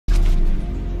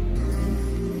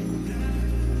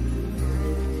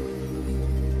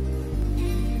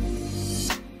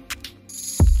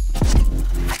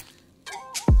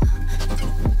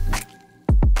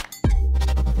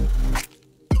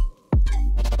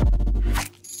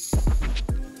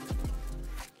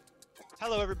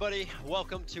Hello, everybody.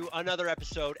 Welcome to another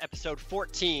episode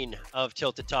 14 of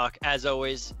Tilted Talk. As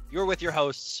always, you're with your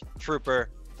hosts, Throoper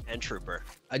and Throoper.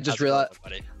 I just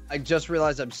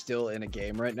realized I'm still in a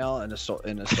game right now, in a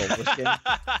soulless game.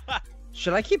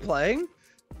 Should I keep playing?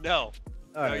 No.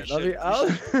 All right.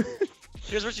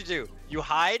 Here's what you do. You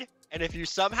hide, and if you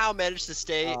somehow manage to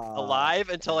stay alive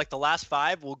until like the last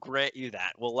 5, we'll grant you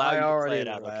that. We'll allow you to play it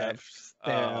out,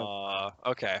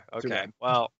 okay? Okay.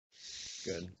 Well,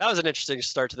 good. That was an interesting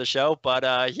start to the show,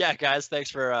 but yeah, guys,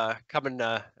 thanks for coming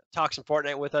to talk some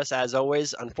Fortnite with us as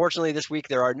always. Unfortunately, this week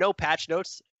there are no patch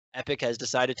notes. Epic has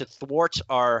decided to thwart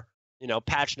our,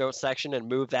 patch notes section and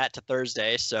move that to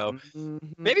Thursday. So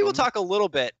maybe we'll talk a little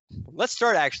bit. Let's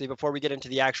start actually before we get into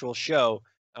the actual show.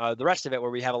 The rest of it,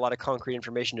 where we have a lot of concrete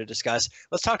information to discuss.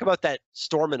 Let's talk about that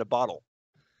storm in a bottle.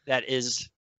 That is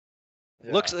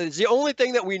it's the only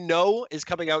thing that we know is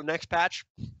coming out next patch.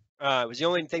 It was the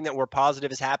only thing that we're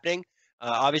positive is happening.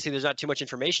 Obviously, there's not too much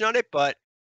information on it, but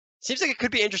it seems like it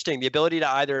could be interesting. The ability to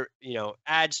either,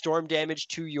 add storm damage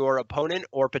to your opponent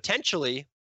or potentially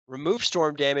remove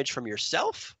storm damage from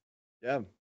yourself. Yeah.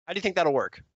 How do you think that'll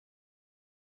work?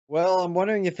 Well, I'm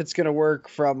wondering if it's going to work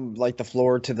from like the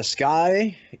floor to the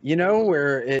sky,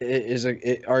 where is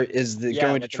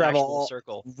going to travel all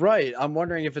circle. Right. I'm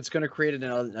wondering if it's going to create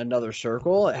another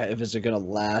circle. If it's going to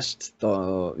last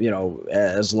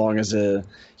as long as the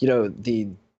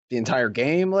entire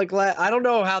game. I don't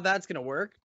know how that's going to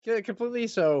work completely.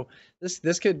 So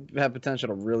this could have potential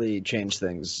to really change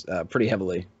things pretty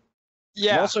heavily.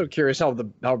 Yeah. I'm also curious how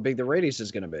big the radius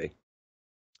is going to be.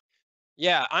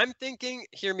 Yeah, I'm thinking,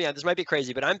 hear me out, this might be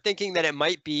crazy, but I'm thinking that it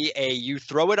might be you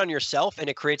throw it on yourself and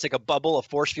it creates like a bubble, a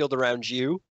force field around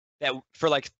you that for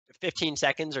like 15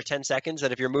 seconds or 10 seconds,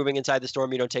 that if you're moving inside the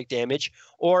storm, you don't take damage.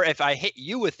 Or if I hit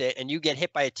you with it and you get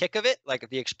hit by a tick of it, like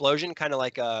the explosion, kind of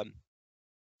like one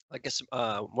of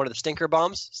the stinker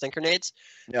nades,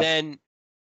 then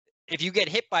if you get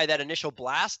hit by that initial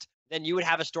blast, then you would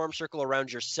have a storm circle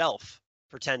around yourself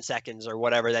for 10 seconds or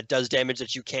whatever that does damage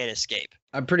that you can't escape.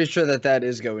 I'm pretty sure that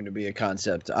is going to be a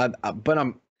concept. I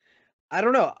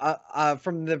don't know.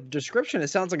 From the description, it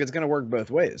sounds like it's going to work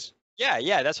both ways.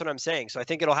 Yeah, that's what I'm saying. So I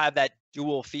think it'll have that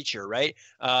dual feature, right?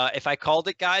 If I called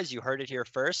it, guys, you heard it here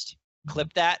first.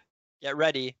 Clip that. Get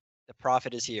ready. The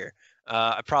prophet is here.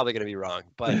 I'm probably going to be wrong,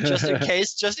 but just in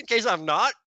case I'm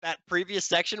not, that previous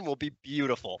section will be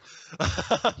beautiful.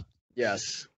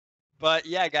 Yes. But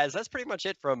yeah, guys, that's pretty much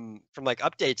it from like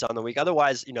updates on the week.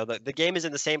 Otherwise, the game is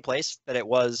in the same place that it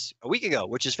was a week ago,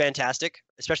 which is fantastic,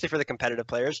 especially for the competitive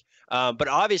players. But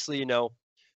obviously,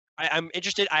 I'm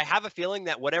interested. I have a feeling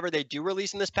that whatever they do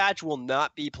release in this patch will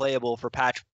not be playable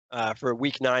for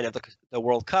week 9 of the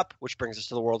World Cup, which brings us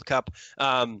to the World Cup.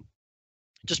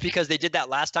 Just because they did that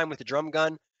last time with the drum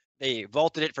gun. They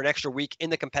vaulted it for an extra week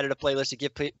in the competitive playlist to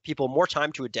give people more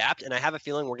time to adapt. And I have a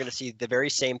feeling we're going to see the very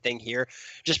same thing here,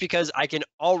 just because I can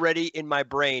already in my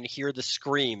brain hear the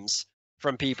screams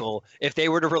from people if they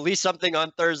were to release something on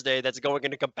Thursday that's going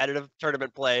into competitive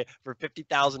tournament play for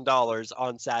 $50,000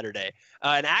 on Saturday.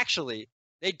 And actually,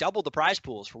 they doubled the prize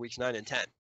pools for weeks 9 and 10.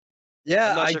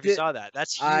 Yeah, I'm not sure if you saw that.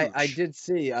 That's huge. I did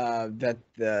see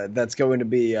that's going to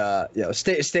be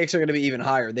stakes are going to be even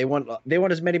higher. They want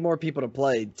as many more people to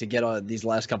play to get these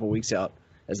last couple weeks out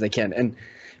as they can. And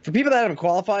for people that haven't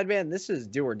qualified, man, this is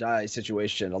do or die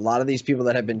situation. A lot of these people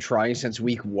that have been trying since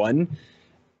week 1,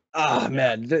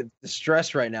 man, the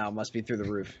stress right now must be through the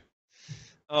roof.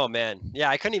 Oh, man. Yeah,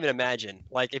 I couldn't even imagine.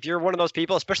 Like, if you're one of those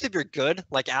people, especially if you're good,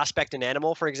 like Aspect and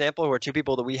Animal, for example, who are 2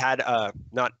 people that we had,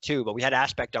 not 2, but we had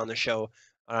Aspect on the show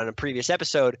on a previous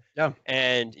episode. Yeah.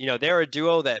 And, they're a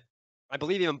duo that I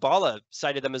believe even Bala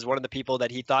cited them as one of the people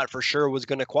that he thought for sure was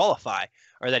going to qualify,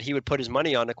 or that he would put his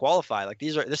money on to qualify. Like,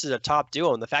 this is a top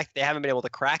duo. And the fact that they haven't been able to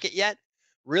crack it yet,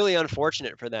 really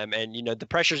unfortunate for them. And, the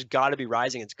pressure's got to be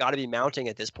rising. It's got to be mounting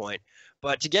at this point.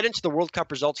 But to get into the World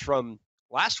Cup results from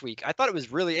last week, I thought it was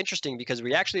really interesting because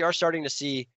we actually are starting to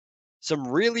see some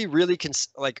really, really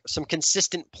some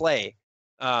consistent play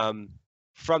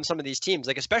from some of these teams,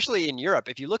 like especially in Europe.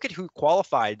 If you look at who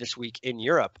qualified this week in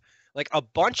Europe, like a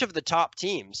bunch of the top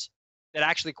teams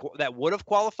that would have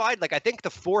qualified, like I think the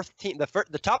 4th team,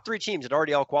 the top 3 teams had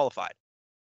already all qualified.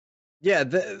 Yeah,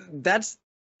 that's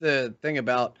the thing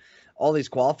about all these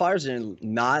qualifiers and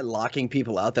not locking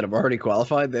people out that have already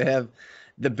qualified. They have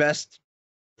the best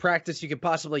practice you could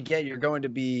possibly get. You're going to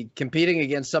be competing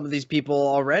against some of these people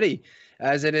already,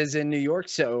 as it is in New York.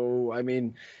 So, I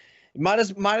mean, might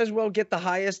as well get the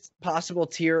highest possible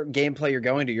tier gameplay you're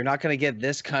going to. You're not going to get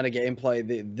this kind of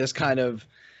gameplay, this kind of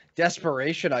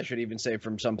desperation, I should even say,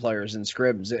 from some players in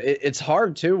scrims. It's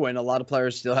hard too when a lot of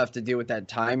players still have to deal with that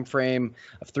time frame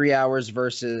of 3 hours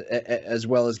versus as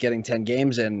well as getting 10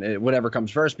 games in, whatever comes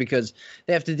first, because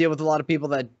they have to deal with a lot of people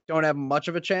that don't have much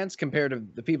of a chance compared to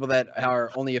the people that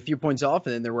are only a few points off,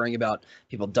 and then they're worrying about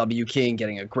people W keying,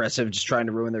 getting aggressive, just trying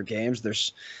to ruin their games.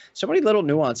 There's so many little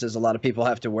nuances a lot of people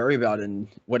have to worry about, and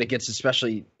when it gets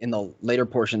especially in the later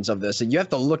portions of this, and you have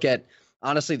to look at,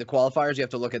 honestly, the qualifiers, you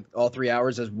have to look at all 3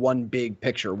 hours as one big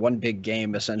picture, one big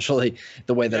game, essentially,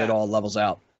 the way that it all levels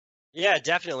out. Yeah,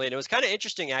 definitely. And it was kind of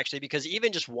interesting, actually, because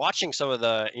even just watching some of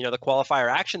the, the qualifier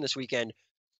action this weekend,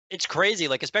 it's crazy.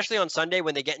 Like, especially on Sunday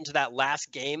when they get into that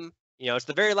last game, it's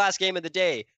the very last game of the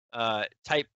day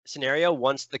type scenario.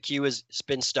 Once the queue has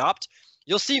been stopped,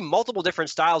 you'll see multiple different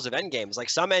styles of end games. Like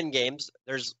some end games,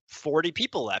 there's 40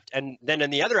 people left. And then in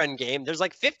the other end game, there's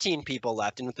like 15 people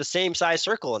left and with the same size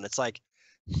circle. And it's like,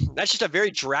 that's just a very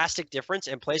drastic difference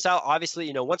in playstyle.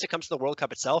 Obviously, once it comes to the World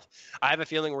Cup itself, I have a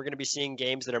feeling we're going to be seeing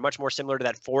games that are much more similar to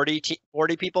that 40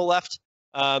 people left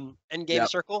end game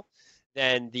circle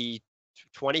than the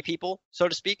 20 people, so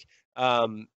to speak.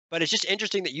 But it's just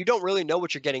interesting that you don't really know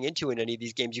what you're getting into in any of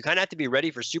these games. You kind of have to be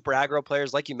ready for super aggro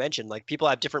players, like you mentioned. Like people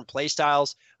have different play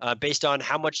styles based on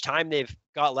how much time they've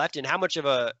got left and how much of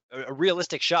a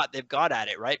realistic shot they've got at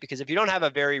it, right? Because if you don't have a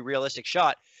very realistic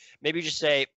shot, maybe you just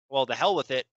say, well, the hell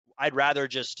with it. I'd rather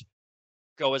just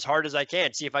go as hard as I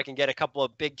can, see if I can get a couple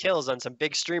of big kills on some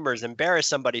big streamers, embarrass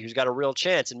somebody who's got a real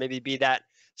chance, and maybe be that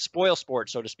spoil sport,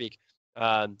 so to speak.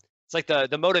 It's like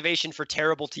the motivation for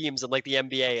terrible teams in like the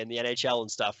NBA and the NHL and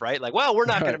stuff, right? Like, well, we're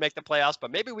not going to make the playoffs,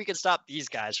 but maybe we can stop these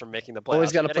guys from making the playoffs.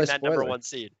 Always got to play that number one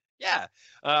seed. Yeah.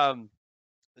 And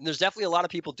there's definitely a lot of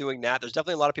people doing that. There's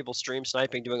definitely a lot of people stream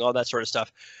sniping, doing all that sort of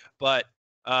stuff. But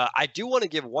I do want to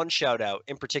give one shout out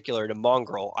in particular to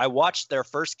Mongrel. I watched their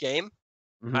first game.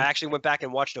 Mm-hmm. I actually went back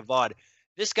and watched a VOD.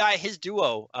 This guy, his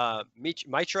duo,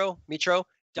 Mitro,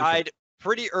 died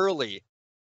pretty early.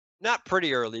 Not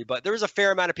pretty early, but there was a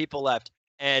fair amount of people left.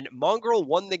 And Mongrel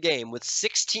won the game with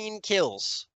 16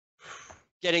 kills,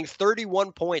 getting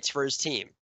 31 points for his team.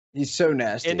 He's so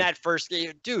nasty. In that first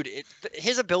game. Dude,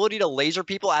 his ability to laser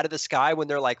people out of the sky when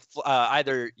they're like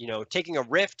either, taking a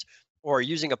rift or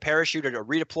using a parachute or a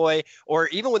redeploy, or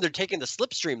even when they're taking the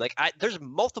slipstream. Like, there's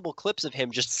multiple clips of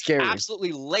him just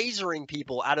absolutely lasering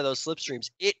people out of those slipstreams.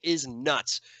 It is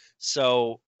nuts.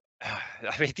 So,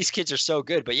 I mean, these kids are so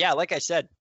good. But yeah, like I said,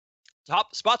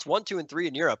 top spots 1, 2, and 3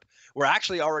 in Europe were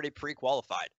actually already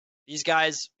pre-qualified. These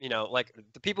guys, like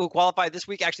the people who qualified this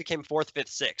week actually came 4th, 5th,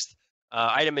 6th.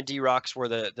 Item and D-Rocks were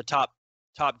the top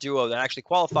duo that actually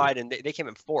qualified, and they came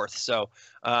in 4th. So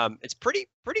it's pretty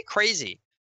crazy.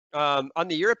 On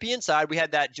the European side, we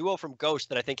had that duo from Ghost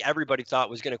that I think everybody thought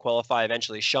was going to qualify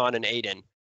eventually, Sean and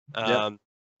Aiden.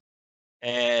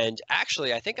 And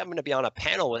actually, I think I'm going to be on a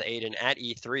panel with Aiden at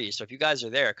E3. So if you guys are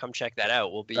there, come check that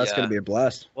out. That's going to be a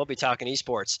blast. We'll be talking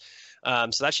esports.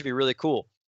 So that should be really cool.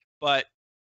 But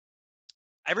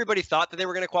everybody thought that they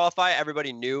were going to qualify.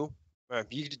 Everybody knew.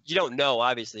 You don't know,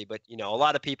 obviously, but a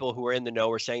lot of people who were in the know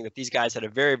were saying that these guys had a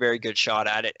very, very good shot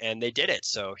at it, and they did it.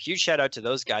 So huge shout out to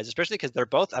those guys, especially because they're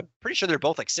both. I'm pretty sure they're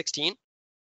both like 16.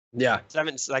 Yeah,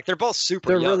 7. Like they're both super.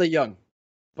 They're really young,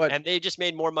 and they just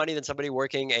made more money than somebody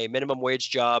working a minimum wage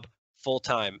job full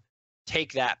time.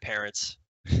 Take that, parents.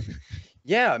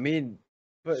 Yeah, I mean,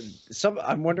 but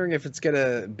I'm wondering if it's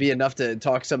gonna be enough to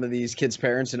talk some of these kids'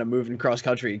 parents into moving cross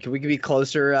country. Can we be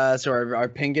closer so our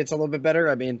ping gets a little bit better?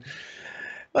 I mean.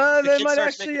 They might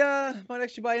actually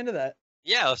buy into that.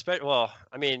 Yeah, well,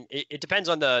 I mean, it depends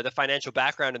on the financial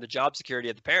background and the job security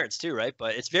of the parents too, right?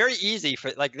 But it's very easy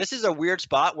for this is a weird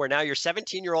spot where now your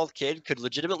 17-year-old kid could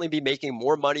legitimately be making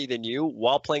more money than you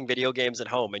while playing video games at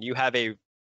home, and you have a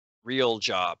real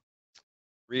job.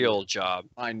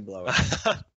 Mind blowing.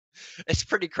 It's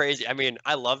pretty crazy. I mean,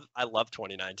 I love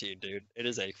 2019, dude. It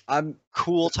is a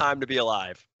cool time to be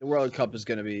alive. The World Cup is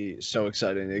going to be so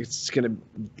exciting. It's going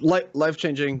to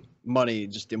life-changing money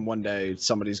just in one day.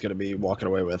 Somebody's going to be walking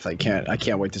away with. I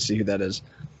can't wait to see who that is.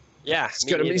 Yeah, it's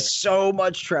going to be so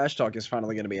much trash talk is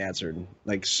finally going to be answered.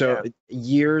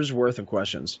 Years worth of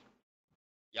questions.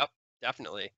 Yep,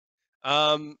 definitely.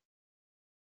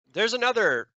 There's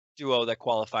another duo that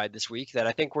qualified this week that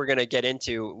I think we're going to get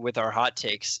into with our hot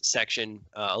takes section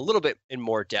a little bit in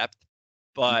more depth.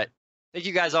 But I think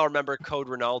you guys all remember Code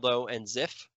Ronaldo and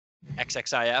XXiF,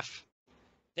 XXiF.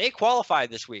 They qualified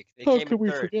this week. They came in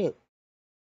third. Forget?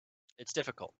 It's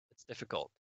difficult.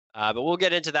 But we'll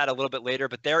get into that a little bit later.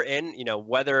 But they're in.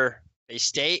 Whether they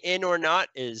stay in or not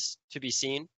is to be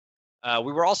seen.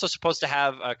 We were also supposed to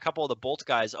have a couple of the Bolt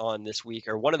guys on this week,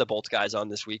 or one of the Bolt guys on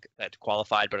this week that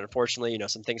qualified, but unfortunately,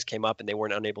 some things came up and they were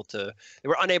unable to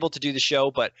do the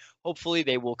show, but hopefully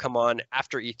they will come on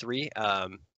after E3.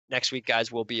 Next week,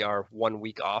 guys, will be our 1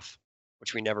 week off,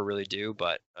 which we never really do,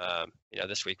 but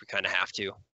this week we kind of have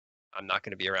to. I'm not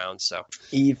going to be around, so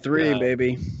E3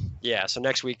 baby. Yeah, so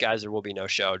next week, guys, there will be no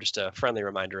show. Just a friendly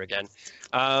reminder again.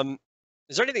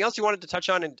 Is there anything else you wanted to touch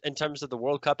on in terms of the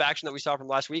World Cup action that we saw from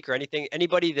last week, or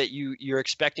anybody that you're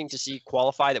expecting to see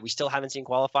qualify that we still haven't seen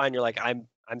qualify, and you're like, I'm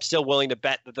still willing to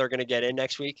bet that they're going to get in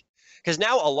next week? Because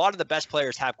now a lot of the best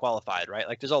players have qualified, right?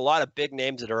 Like there's a lot of big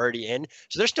names that are already in,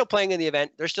 so they're still playing in the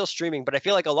event, they're still streaming. But I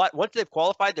feel like once they've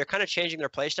qualified, they're kind of changing their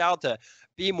play style to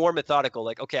be more methodical.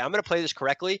 Like, okay, I'm going to play this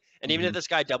correctly, and even if this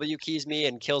guy W keys me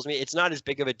and kills me, it's not as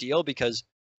big of a deal because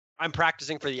I'm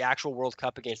practicing for the actual World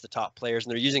Cup against the top players,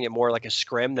 and they're using it more like a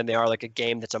scrim than they are like a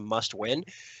game that's a must-win.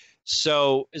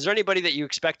 So is there anybody that you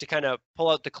expect to kind of pull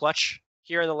out the clutch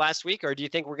here in the last week, or do you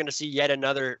think we're going to see yet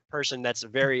another person that's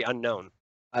very unknown?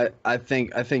 I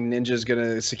think Ninja's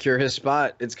gonna secure his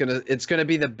spot. It's gonna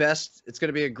be the best. It's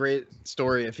gonna be a great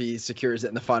story if he secures it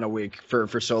in the final week for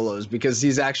solos, because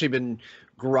he's actually been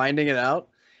grinding it out.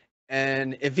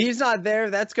 And if he's not there,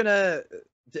 that's gonna,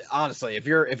 honestly, if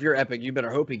you're Epic, you better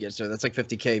hope he gets there. That's like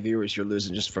 50K viewers you're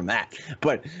losing just from that.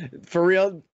 But for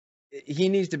real, he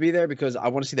needs to be there because I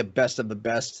want to see the best of the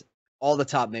best. All the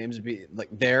top names be like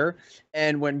there.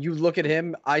 And when you look at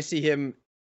him, I see him.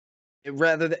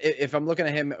 Rather than, if I'm looking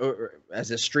at him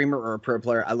as a streamer or a pro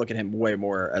player, I look at him way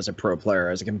more as a pro player,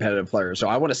 as a competitive player. So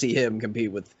I want to see him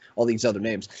compete with all these other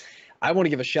names. I want to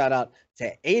give a shout out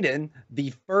to Aiden,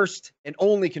 the first and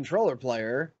only controller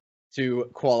player to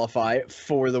qualify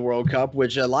for the World Cup,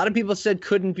 which a lot of people said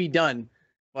couldn't be done,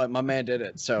 but my man did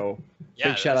it. So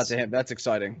big shout out to him. That's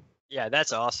exciting. Yeah,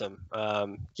 that's awesome.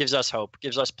 Gives us hope.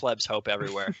 Gives us plebs hope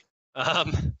everywhere.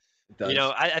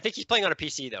 I think he's playing on a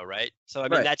PC though, right? So I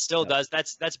mean, that still does.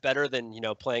 That's better than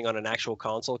playing on an actual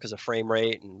console because of frame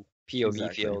rate and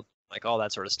POV field, like all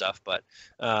that sort of stuff. But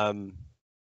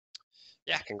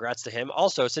yeah, congrats to him.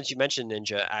 Also, since you mentioned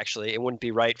Ninja, actually, it wouldn't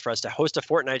be right for us to host a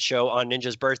Fortnite show on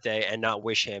Ninja's birthday and not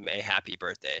wish him a happy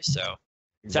birthday. So,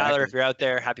 Tyler, if you're out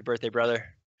there, happy birthday, brother.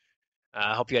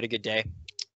 I hope you had a good day.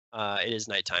 It is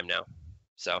nighttime now,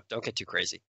 so don't get too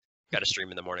crazy. Got to stream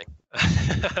in the morning.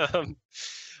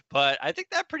 But I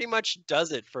think that pretty much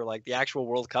does it for like the actual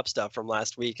World Cup stuff from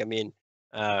last week. I mean,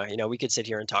 we could sit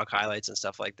here and talk highlights and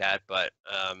stuff like that, but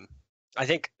I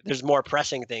think there's more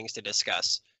pressing things to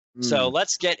discuss. So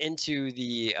let's get into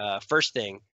the first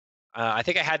thing. I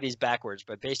think I had these backwards,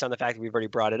 but based on the fact that we've already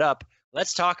brought it up,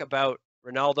 let's talk about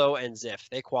Ronaldo and XXiF.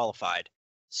 They qualified.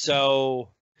 So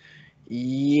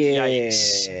yeah.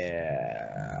 Yikes.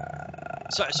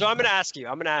 So I'm going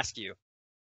to ask you.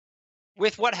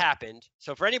 With what happened,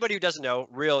 so for anybody who doesn't know,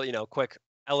 real, quick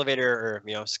elevator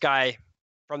or, sky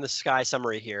from the sky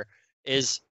summary here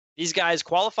is these guys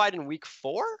qualified in week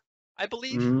 4, I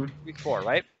believe. Week 4,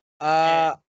 right?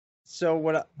 So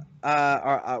what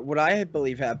I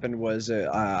believe happened was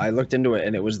I looked into it,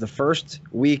 and it was the first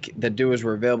week that duos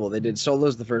were available. They did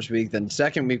solos the first week, then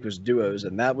second week was duos,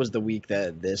 and that was the week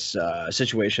that this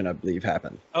situation, I believe,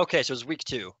 happened. Okay, so it was week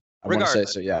 2. I want to say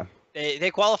so, yeah.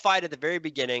 They qualified at the very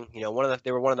beginning. They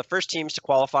were one of the first teams to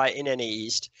qualify in NA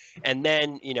East, and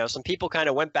then some people kind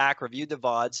of went back, reviewed the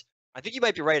VODs. I think you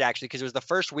might be right actually, because it was the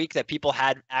first week that people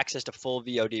had access to full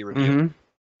VOD review,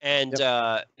 and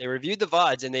they reviewed the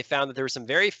VODs and they found that there was some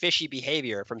very fishy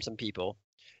behavior from some people.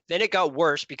 Then it got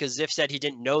worse because XXiF said he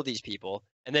didn't know these people,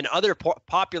 and then other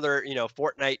popular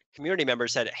Fortnite community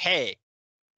members said, "Hey,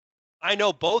 I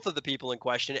know both of the people in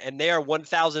question, and they are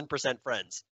 1,000%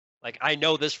 friends. Like, I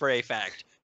know this for a fact."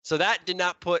 So that did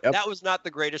not that was not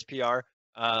the greatest PR.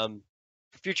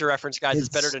 For future reference, guys, it's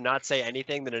better to not say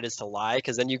anything than it is to lie,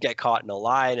 because then you get caught in a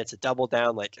lie and it's a double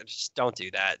down. Like, just don't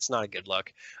do that. It's not a good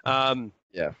look.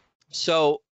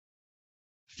 So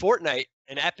Fortnite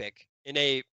and Epic,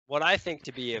 in what I think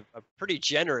to be a pretty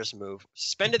generous move,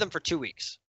 suspended them for 2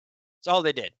 weeks. That's all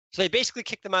they did. So they basically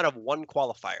kicked them out of one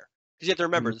qualifier. Because you have to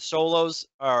remember, the solos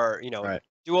are,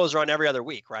 duos are on every other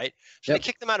week, right? So they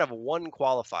kicked them out of one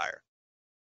qualifier.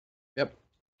 Yep.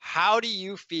 How do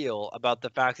you feel about the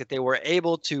fact that they were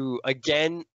able to,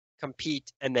 again,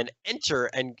 compete and then enter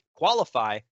and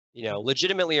qualify,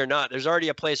 legitimately or not? There's already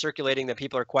a play circulating that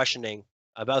people are questioning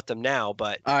about them now,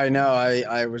 but... I know.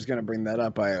 I was going to bring that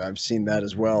up. I've seen that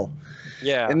as well.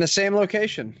 Yeah. In the same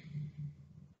location.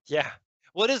 Yeah.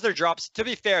 Well, it is their drops. To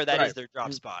be fair, that is their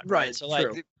drop spot. Right. So,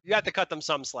 you have to cut them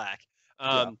some slack.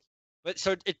 But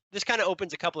so this kind of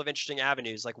opens a couple of interesting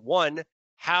avenues. Like, one,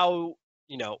 how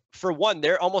for one,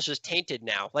 they're almost just tainted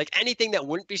now. Like anything that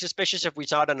wouldn't be suspicious if we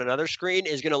saw it on another screen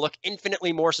is going to look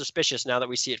infinitely more suspicious now that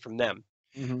we see it from them.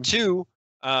 Mhm. Two,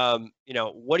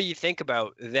 what do you think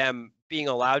about them being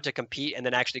allowed to compete and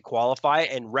then actually qualify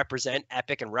and represent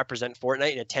Epic and represent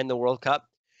Fortnite and attend the World Cup?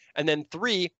 And then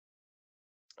three,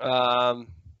 um,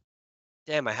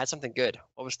 damn, I had something good.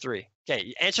 What was three?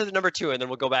 Okay, answer the number two, and then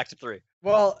we'll go back to three.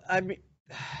 Well, I mean,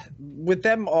 with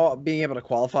them all being able to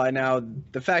qualify now,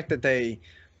 the fact that they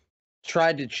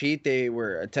tried to cheat, they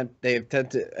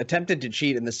attempted to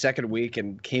cheat in the second week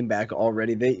and came back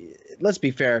already. Let's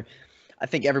be fair, I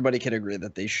think everybody can agree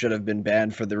that they should have been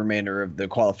banned for the remainder of the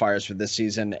qualifiers for this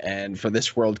season and for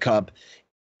this World Cup,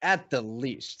 at the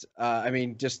least. I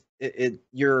mean, just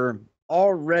you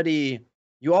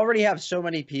already have so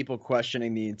many people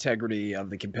questioning the integrity of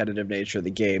the competitive nature of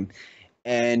the game.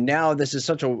 And now this is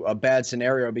such a bad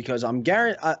scenario because I'm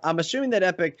assuming that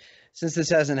Epic, since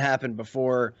this hasn't happened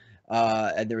before,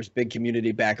 and there was big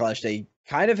community backlash, they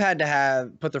kind of had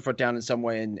to put their foot down in some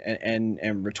way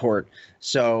and retort.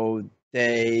 So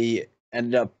they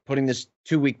ended up putting this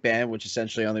 2-week ban, which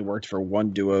essentially only worked for one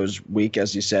duos week,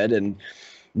 as you said, and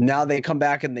now they come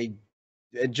back and they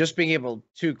just being able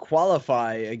to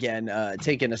qualify again,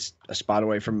 taking a spot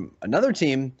away from another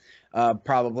team,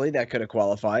 probably that could have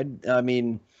qualified. I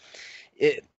mean,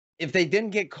 if they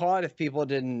didn't get caught, if people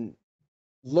didn't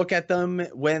look at them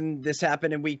when this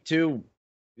happened in week 2,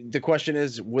 the question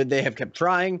is, would they have kept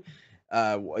trying?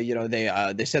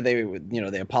 They said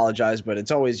they apologized, but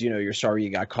it's always, you're sorry you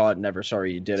got caught, never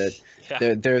sorry you did it.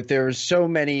 Yeah. There's so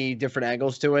many different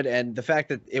angles to it, and the fact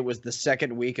that it was the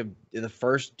second week of the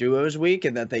first duos week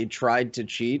and that they tried to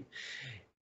cheat,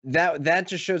 that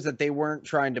just shows that they weren't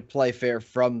trying to play fair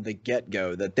from the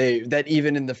get-go. That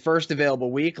even in the first available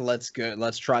week, let's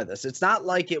try this. It's not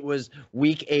like it was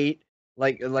week 8.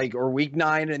 Or week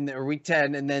 9 or week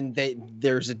 10, and then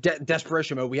there's a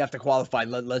desperation mode. We have to qualify.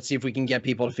 Let's see if we can get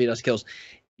people to feed us kills.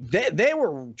 They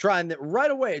were trying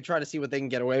right away, to see what they can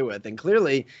get away with, and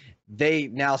clearly they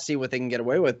now see what they can get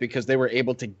away with because they were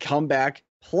able to come back,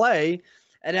 play,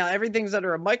 and now everything's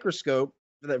under a microscope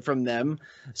from them.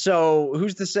 So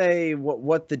who's to say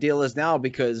what the deal is now?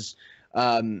 Because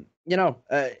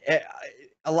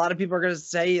a lot of people are going to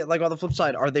say, like, on the flip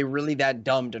side, are they really that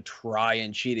dumb to try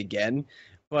and cheat again?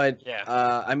 But yeah.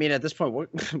 I mean, at this point,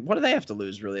 what do they have to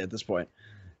lose, really, at this point?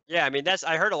 Yeah, I mean,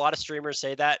 I heard a lot of streamers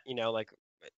say that, like,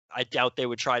 I doubt they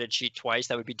would try to cheat twice.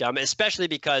 That would be dumb, especially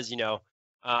because,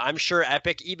 I'm sure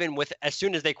Epic, even as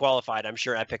soon as they qualified, I'm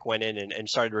sure Epic went in and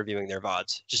started reviewing their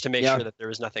VODs just to make sure that there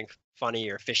was nothing funny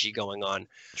or fishy going on.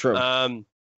 True. To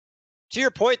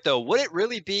your point, though, would it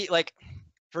really be like,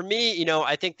 for me,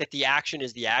 I think that the action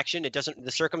is the action. It doesn't,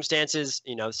 the circumstances,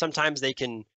 sometimes they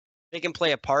can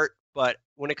play a part, but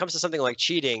when it comes to something like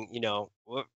cheating,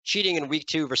 cheating in week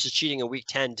 2 versus cheating in week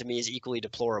 10 to me is equally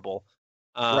deplorable.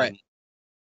 Right.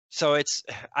 So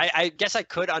I guess I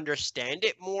could understand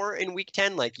it more in week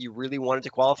 10, like you really wanted to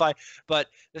qualify. But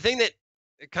the thing that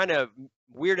kind of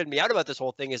weirded me out about this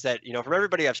whole thing is that, from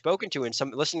everybody I've spoken to and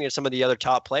listening to some of the other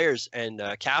top players and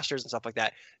casters and stuff like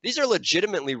that, these are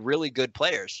legitimately really good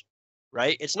players,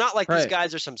 right? It's not like these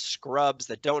guys are some scrubs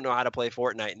that don't know how to play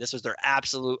Fortnite and this is their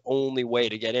absolute only way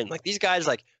to get in. Like, these guys,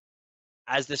 like,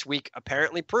 as this week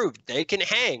apparently proved, they can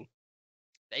hang,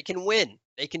 they can win,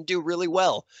 they can do really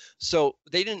well. So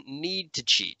they didn't need to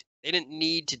cheat. They didn't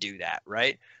need to do that,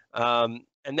 right? And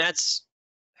that's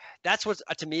what,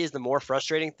 to me, is the more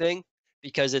frustrating thing,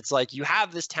 because it's like, you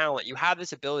have this talent, you have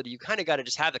this ability, you kind of got to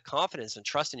just have the confidence and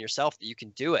trust in yourself that you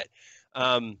can do it.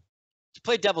 To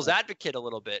play devil's advocate a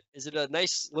little bit, is it a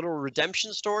nice little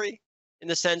redemption story in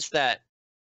the sense that,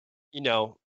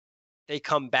 they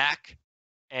come back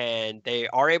and they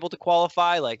are able to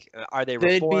qualify? Like, are they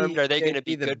reformed? Are they going to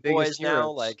be good boys now?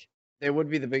 Like, they would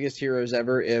be the biggest heroes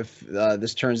ever if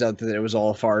this turns out that it was all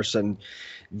a farce and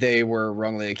they were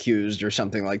wrongly accused or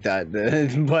something like that.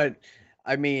 But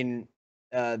I mean,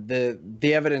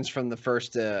 the evidence from the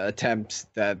first attempt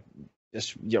that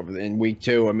just in week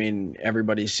 2, I mean,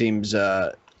 everybody seems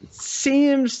to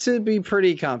be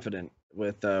pretty confident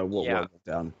with what went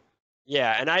down.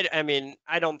 Yeah, and I mean,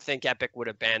 I don't think Epic would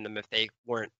have banned them if they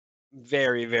weren't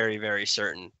very, very, very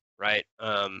certain, right?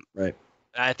 Right.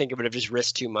 I think it would have just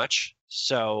risked too much.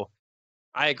 So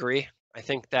I agree. I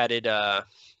think that it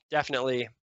definitely,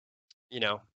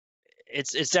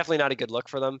 it's definitely not a good look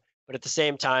for them. But at the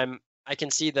same time, I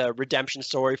can see the redemption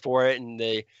story for it and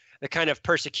the kind of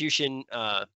persecution,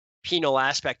 penal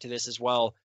aspect to this as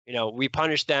well. We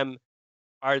punish them.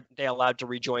 Are they allowed to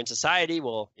rejoin society?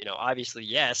 Well, obviously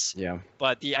yes. Yeah.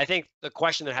 But I think the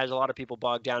question that has a lot of people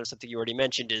bogged down is something you already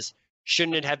mentioned, is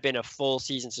shouldn't it have been a full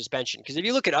season suspension? Because if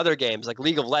you look at other games like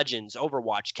League of Legends,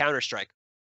 Overwatch, Counter-Strike,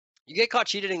 you get caught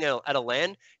cheating at a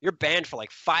LAN, you're banned for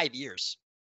like 5 years.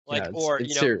 Like, Yeah, or,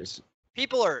 it's serious.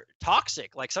 people are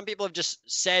toxic. Like some people have just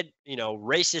said,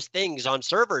 racist things on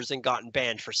servers and gotten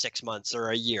banned for 6 months or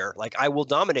a year. Like I Will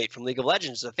Dominate from League of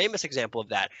Legends is a famous example of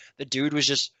that. The dude was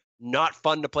just not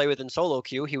fun to play with in solo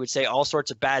queue. He would say all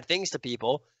sorts of bad things to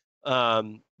people.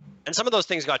 And some of those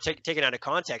things got taken out of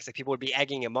context. Like people would be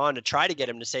egging him on to try to get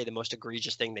him to say the most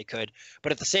egregious thing they could.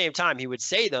 But at the same time, he would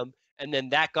say them. And then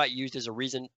that got used as a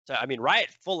reason to, Riot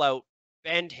full out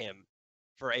banned him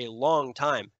for a long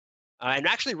time. And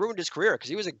actually ruined his career because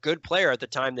he was a good player at the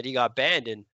time that he got banned.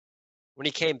 And when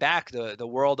he came back, the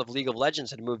world of League of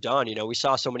Legends had moved on. We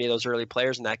saw so many of those early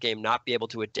players in that game not be able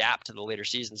to adapt to the later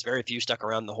seasons. Very few stuck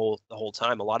around the whole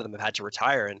time. A lot of them have had to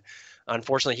retire. And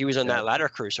unfortunately, he was on that latter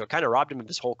crew. So it kind of robbed him of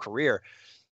his whole career.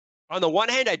 On the one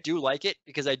hand, I do like it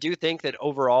because I do think that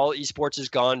overall esports has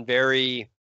gone very,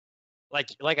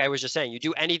 like I was just saying, you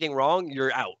do anything wrong,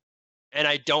 you're out. And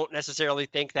I don't necessarily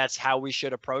think that's how we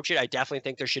should approach it. I definitely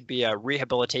think there should be a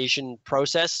rehabilitation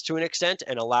process to an extent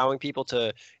and allowing people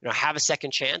to, have a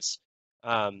second chance.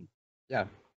 Yeah.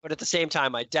 But at the same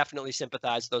time, I definitely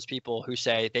sympathize with those people who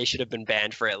say they should have been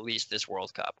banned for at least this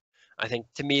World Cup. I think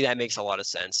to me that makes a lot of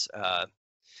sense.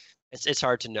 It's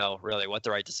hard to know really what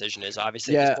the right decision is.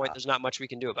 Obviously, at this point, there's not much we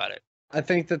can do about it. I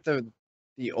think that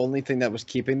the only thing that was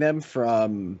keeping them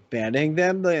from banning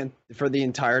them for the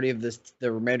entirety of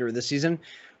the remainder of the season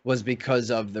was because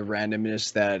of the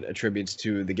randomness that attributes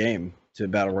to the game, to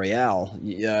Battle Royale.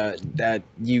 That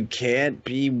you can't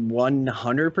be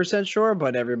 100% sure,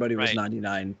 but everybody was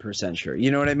 99% sure. You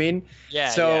know what I mean? Yeah.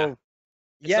 So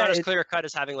it's not as clear cut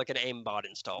as having like an aimbot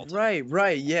installed.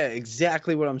 Right. Yeah,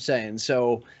 exactly what I'm saying.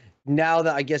 So now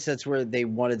that I guess that's where they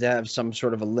wanted to have some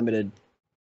sort of a limited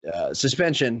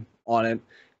suspension on it,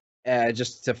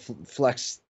 just to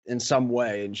flex in some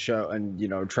way and show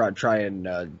and try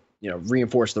and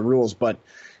reinforce the rules. But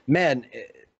man,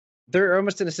 they're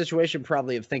almost in a situation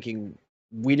probably of thinking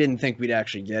we didn't think we'd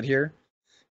actually get here.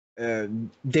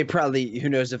 They probably, who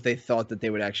knows if they thought that they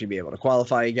would actually be able to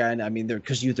qualify again. I mean,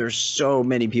 there's so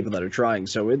many people that are trying,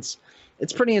 so it's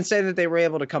pretty insane that they were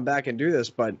able to come back and do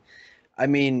this. But I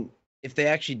mean, if they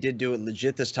actually did do it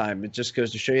legit this time, it just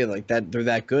goes to show you like that they're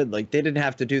that good. Like they didn't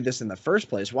have to do this in the first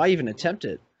place. Why even attempt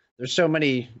it? There's so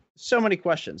many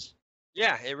questions.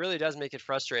 Yeah, it really does make it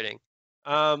frustrating.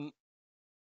 I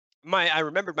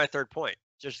remembered my third point.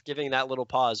 Just giving that little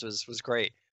pause was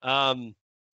great.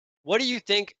 What do you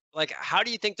think? Like, how do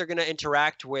you think they're going to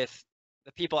interact with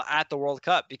the people at the World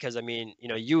Cup? Because I mean,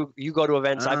 you go to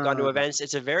events, I've gone to events.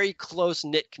 It's a very close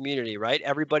knit community, right?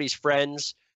 Everybody's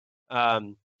friends.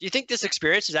 Do you think this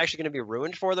experience is actually going to be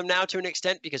ruined for them now to an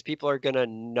extent because people are going to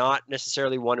not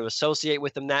necessarily want to associate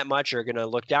with them that much, or going to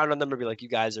look down on them or be like, you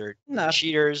guys are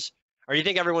cheaters? Or do you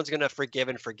think everyone's going to forgive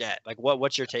and forget? Like,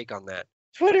 what's your take on that?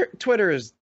 Twitter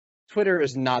is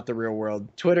not the real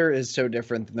world. Twitter is so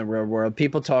different than the real world.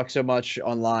 People talk so much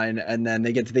online, and then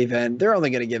they get to the event. They're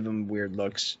only going to give them weird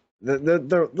looks.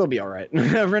 They'll be all right.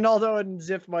 Ronaldo and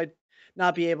XXiF might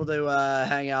not be able to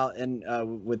hang out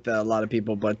with a lot of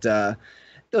people, but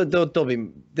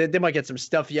they might get some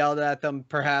stuff yelled at them,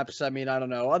 perhaps. I mean, I don't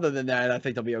know. Other than that, I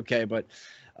think they'll be okay. But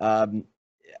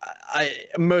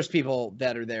most people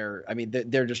that are there, I mean,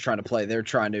 they're just trying to play. They're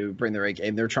trying to bring their A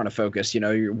game. They're trying to focus.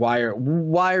 Why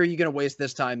are you going to waste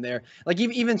this time there? Like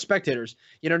even spectators,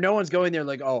 no one's going there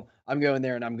like, oh, I'm going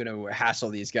there and I'm going to hassle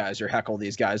these guys or heckle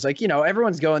these guys. Like,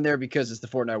 everyone's going there because it's the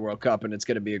Fortnite World Cup and it's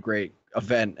going to be a great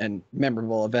event and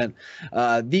memorable event.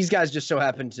 These guys just so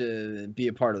happen to be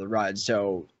a part of the ride.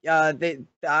 So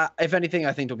if anything,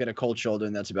 I think they'll get a cold shoulder,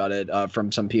 and that's about it from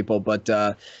some people. But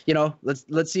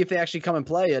let's see if they actually come and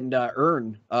play and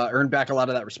earn back a lot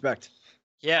of that respect.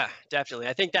 Yeah, definitely.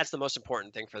 I think that's the most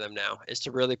important thing for them now, is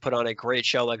to really put on a great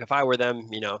show. Like if I were them,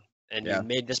 and you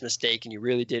made this mistake and you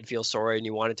really did feel sorry and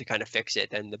you wanted to kind of fix it,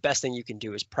 then the best thing you can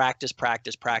do is practice for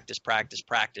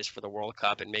the World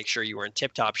Cup and make sure you are in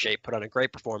tip-top shape, put on a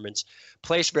great performance,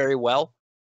 place very well,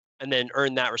 and then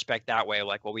earn that respect that way.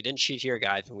 Like, well, we didn't cheat here,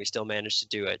 guys, and we still managed to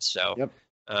do it. So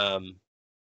I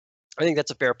think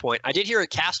that's a fair point. I did hear a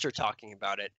caster talking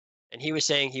about it, and he was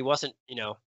saying he wasn't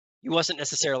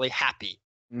necessarily happy.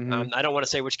 Mm-hmm. I don't want to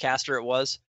say which caster it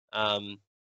was,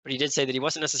 but he did say that he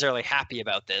wasn't necessarily happy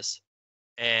about this.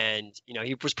 And,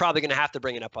 he was probably going to have to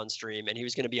bring it up on stream, and he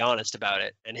was going to be honest about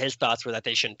it. And his thoughts were that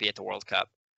they shouldn't be at the World Cup.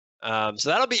 So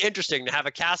that'll be interesting to have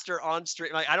a caster on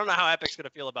stream. Like, I don't know how Epic's going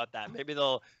to feel about that. Maybe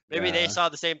they saw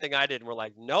the same thing I did and were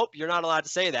like, nope, you're not allowed to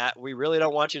say that. We really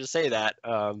don't want you to say that.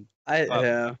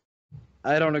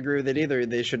 I don't agree with it either.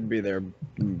 They shouldn't be there.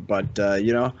 But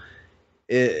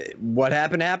what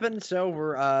happened. So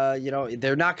we're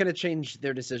they're not going to change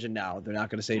their decision now. They're not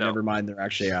going to say No. never mind. They're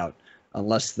actually out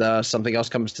unless something else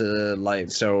comes to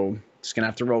light. So just gonna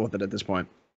have to roll with it at this point.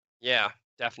 Yeah,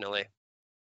 definitely.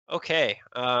 Okay.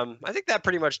 I think that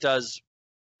pretty much does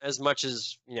as much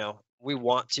as we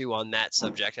want to on that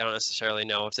subject. I don't necessarily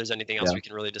know if there's anything else Yeah. we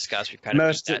can really discuss. We've kind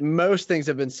of beat that. Most things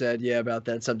have been said, about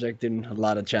that subject in a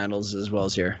lot of channels as well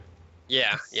as here.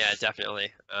 Yeah,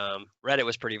 definitely. Reddit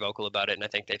was pretty vocal about it, and I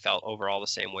think they felt overall the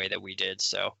same way that we did.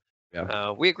 So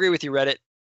we agree with you, Reddit.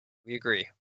 We agree.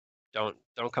 Don't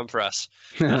come for us.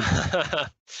 The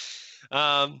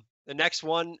next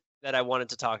one that I wanted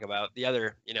to talk about, the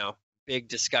other big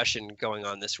discussion going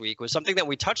on this week, was something that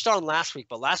we touched on last week,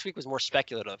 but last week was more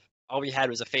speculative. All we had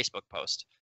was a Facebook post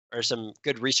or some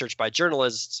good research by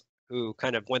journalists who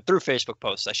kind of went through Facebook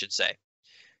posts, I should say.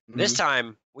 This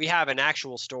time we have an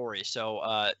actual story.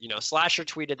 So, Slasher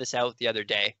tweeted this out the other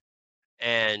day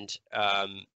and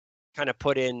kind of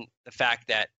put in the fact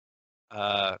that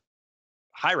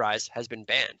High Rise has been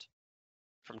banned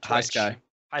from Twitch.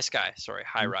 High Sky, sorry,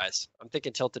 High Rise. I'm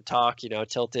thinking Tilted Talk,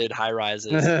 Tilted, High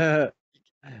Rises.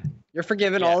 You're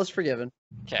forgiven. Yeah. All is forgiven.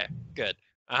 Okay, good.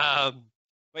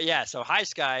 But yeah, so High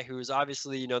Sky, who's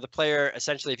obviously, the player,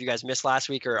 essentially, if you guys missed last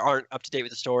week or aren't up to date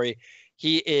with the story,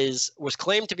 he was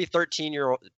claimed to be 13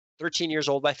 years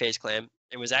old by FaZe Clan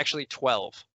and was actually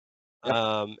 12.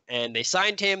 Yep. And they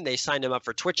signed him up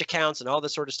for Twitch accounts and all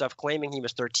this sort of stuff, claiming he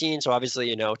was 13. So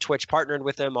obviously, Twitch partnered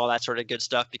with him, all that sort of good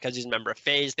stuff, because he's a member of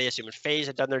FaZe. They assumed FaZe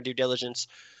had done their due diligence.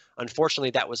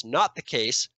 Unfortunately, that was not the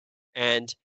case.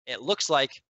 And it looks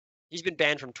like he's been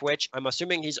banned from Twitch. I'm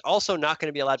assuming he's also not going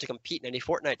to be allowed to compete in any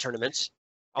Fortnite tournaments,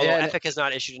 although Epic has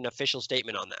not issued an official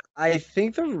statement on that. I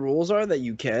think the rules are that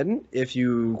you can if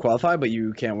you qualify, but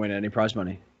you can't win any prize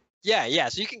money. Yeah.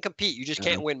 So you can compete. You just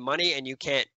can't win money, and you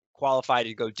can't qualify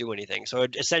to go do anything. So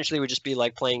it essentially would just be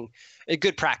like playing a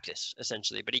good practice,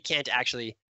 essentially. But he can't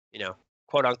actually,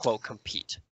 quote unquote,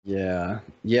 compete. Yeah.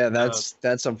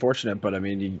 That's unfortunate. But I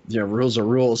mean, rules are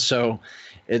rules. So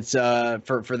it's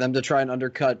for them to try and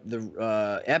undercut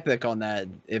the Epic on that.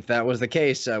 If that was the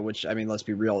case, which I mean, let's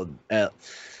be real,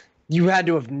 you had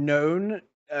to have known.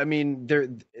 I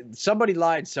mean, somebody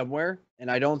lied somewhere, and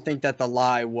I don't think that the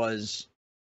lie was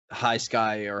High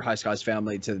Sky or High Sky's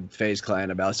family to FaZe Clan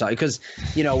about something. Because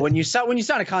when you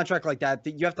sign a contract like that,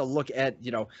 you have to look at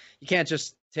you can't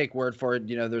just take word for it.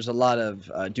 There's a lot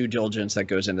of due diligence that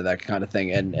goes into that kind of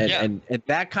thing, and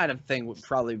that kind of thing would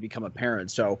probably become apparent.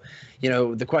 So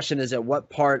the question is, at what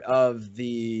part of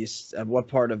the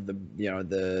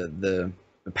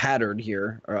the pattern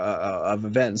here of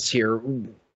events here,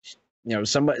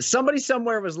 somebody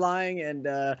somewhere was lying,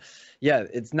 and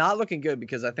it's not looking good,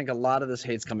 because I think a lot of this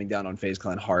hate's coming down on FaZe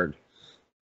Clan hard.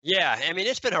 Yeah, I mean,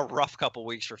 it's been a rough couple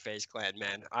weeks for FaZe Clan,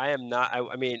 man. I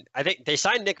think they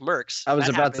signed Nick Mercs. I was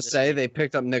about to say they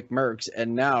picked up Nick Mercs,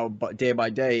 and now, day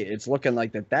by day, it's looking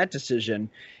like that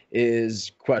decision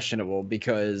is questionable,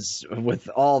 because with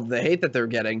all the hate that they're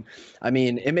getting, I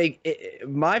mean,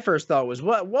 my first thought was,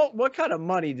 what kind of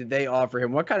money did they offer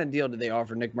him? What kind of deal did they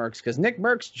offer Nick Mercs? Because Nick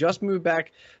Mercs just moved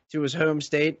back to his home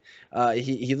state.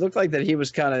 He looked like that he was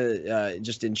kind of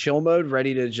just in chill mode,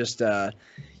 ready to just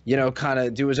kind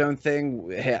of do his own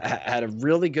thing. Had a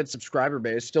really good subscriber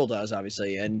base, still does,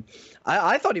 obviously. And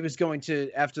I thought he was going to,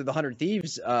 after the 100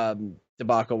 Thieves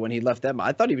debacle when he left them,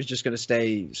 I thought he was just going to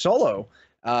stay solo.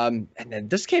 And then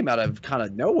this came out of kind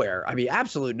of nowhere. I mean,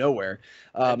 absolute nowhere.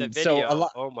 The video,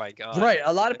 oh my god! Right,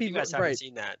 a lot of people. You guys haven't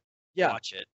seen that. Yeah,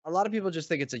 watch it. A lot of people just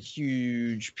think it's a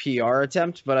huge PR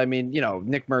attempt, but I mean,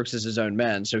 Nick Mercs is his own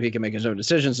man, so he can make his own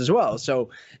decisions as well. So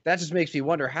that just makes me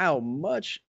wonder, how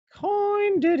much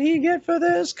coin did he get for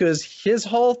this? Because his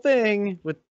whole thing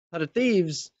with 100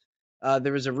 Thieves,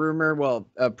 there was a rumor,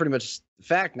 pretty much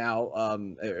fact now.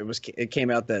 It came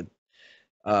out that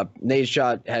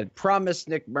Nadeshot had promised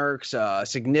Nick Mercs a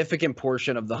significant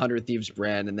portion of the 100 Thieves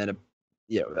brand, and then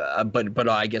but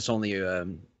I guess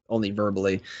only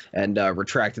verbally, and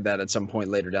retracted that at some point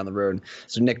later down the road.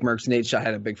 So Nick Mercs and Nadeshot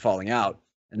had a big falling out,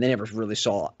 and they never really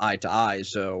saw eye to eye.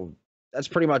 So that's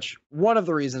pretty much one of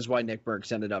the reasons why Nick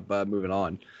Mercs ended up moving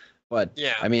on. But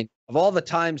yeah, I mean, of all the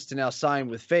times to now sign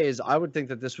with FaZe, I would think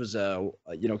that this was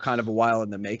kind of a while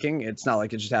in the making. It's not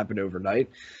like it just happened overnight.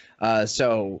 That's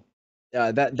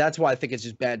why I think it's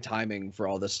just bad timing for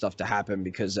all this stuff to happen,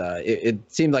 because it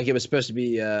seemed like it was supposed to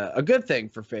be a good thing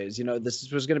for FaZe.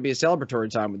 This was going to be a celebratory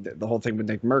time with the whole thing with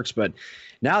Nick Mercs, but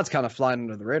now it's kind of flying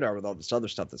under the radar with all this other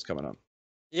stuff that's coming up.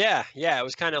 Yeah, yeah, it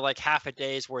was kind of like half a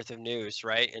day's worth of news,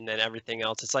 right? And then everything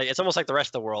else. It's like it's almost like the rest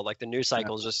of the world. Like the news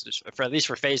cycle is just for at least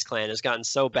for FaZe Clan has gotten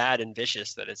so bad and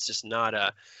vicious that it's just not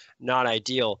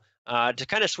ideal. To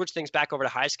kind of switch things back over to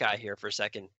High Sky here for a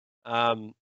second.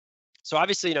 Um, so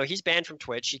obviously, he's banned from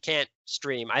Twitch. He can't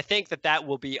stream. I think that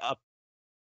will be up.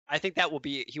 I think that will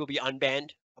be he will be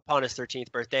unbanned upon his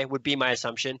 13th birthday. Would be my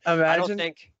assumption. I don't Imagine.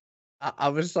 think. I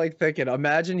was like thinking,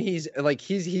 imagine he's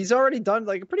already done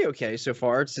like pretty okay so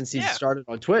far since he's Yeah, started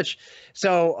on Twitch.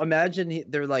 So imagine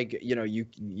they're like,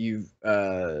 you've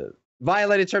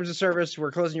violated terms of service. We're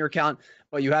closing your account,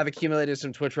 but you have accumulated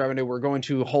some Twitch revenue. We're going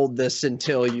to hold this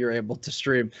until you're able to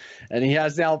stream. And he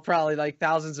has now probably like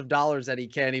thousands of dollars that he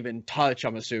can't even touch.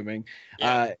 I'm assuming,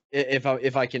 yeah.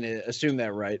 if I can assume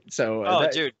that right. So Oh,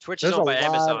 dude, Twitch is there's a owned by lot.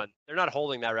 Amazon. They're not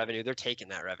holding that revenue. They're taking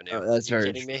that revenue. Are That's you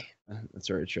very kidding me? that's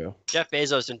very true. Jeff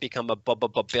Bezos didn't become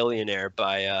a billionaire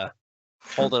by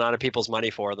holding on to people's money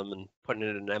for them and putting it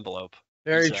in an envelope.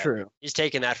 Very He's true. he's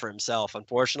taking that for himself,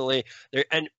 unfortunately.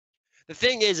 And the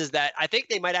thing is that I think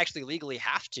they might actually legally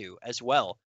have to as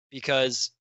well,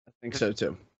 because I think so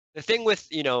too. the thing with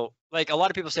like a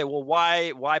lot of people say, well,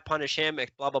 why punish him?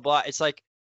 Blah blah blah. It's like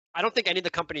I don't think any of the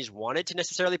companies wanted to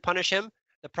necessarily punish him.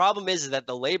 The problem is that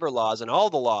the labor laws and all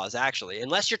the laws, actually,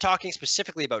 unless you're talking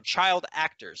specifically about child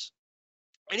actors,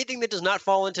 anything that does not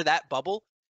fall into that bubble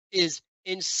is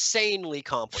insanely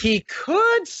complicated. He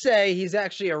could say he's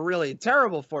actually a really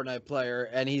terrible Fortnite player,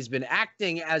 and he's been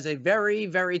acting as a very,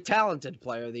 very talented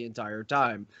player the entire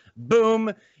time.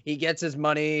 Boom, he gets his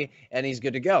money, and he's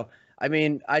good to go. I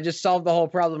mean, I just solved the whole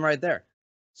problem right there.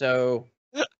 So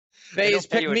FaZe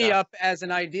picked me up as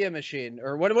an idea machine,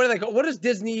 or what do they call? What does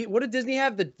Disney? What did Disney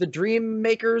have? The Dream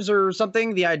Makers or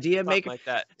something? The Idea Maker, like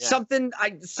that. Yeah. Something.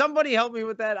 Somebody help me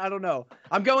with that. I don't know.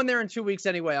 I'm going there in 2 weeks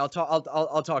anyway. I'll talk.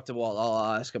 I'll talk to Walt.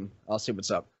 I'll ask him. I'll see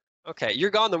what's up. Okay, you're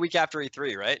gone the week after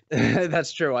E3, right?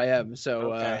 That's true. I am.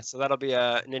 So okay, so that'll be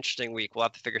an interesting week. We'll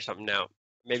have to figure something out.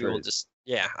 Maybe we'll just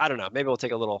I don't know. Maybe we'll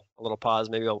take a little pause.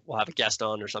 Maybe we'll have a guest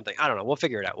on or something. I don't know. We'll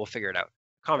figure it out.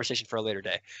 Conversation for a later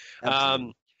day.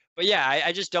 But yeah,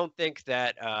 I just don't think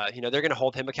that they're going to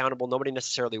hold him accountable. Nobody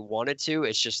necessarily wanted to.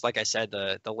 It's just like I said,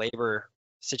 the labor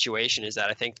situation is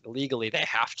that I think legally they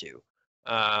have to.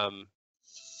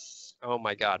 Oh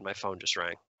my God, my phone just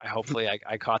rang. Hopefully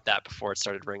I caught that before it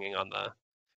started ringing on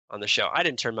the show. I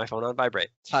didn't turn my phone on vibrate.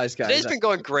 Hi, guys. Today's been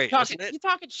going great, isn't it? You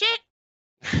talking shit?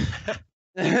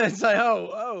 It's like, all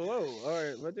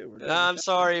right, we'll do. I'm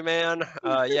sorry, man.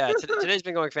 Yeah, today's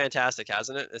been going fantastic,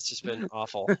 hasn't it? It's just been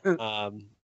awful.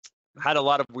 Had a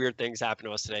lot of weird things happen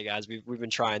to us today, guys. We've been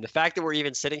trying. The fact that we're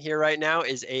even sitting here right now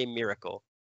is a miracle.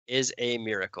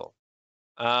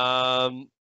 I'm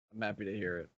happy to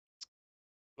hear it.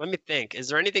 Let me think. Is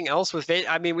there anything else with FaZe?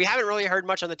 I mean, we haven't really heard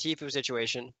much on the Tfue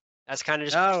situation. That's kind of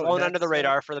just flown under the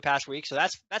radar for the past week. So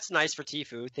that's nice for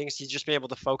Tfue. Thinks he's just been able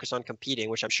to focus on competing,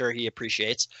 which I'm sure he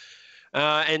appreciates.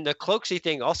 And the Cloaksy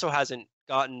thing also hasn't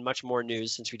gotten much more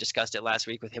news since we discussed it last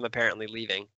week with him apparently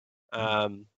leaving.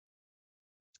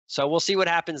 So we'll see what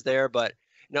happens there. But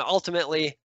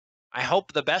ultimately, I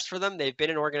hope the best for them. They've been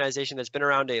an organization that's been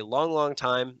around a long, long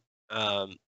time. I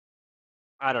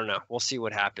don't know. We'll see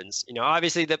what happens.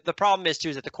 Obviously the problem is too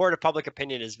is that the court of public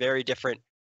opinion is very different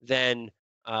than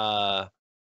the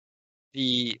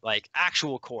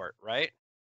actual court, right?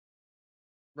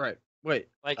 Right. Wait.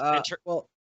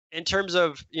 In terms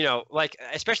of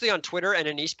especially on Twitter and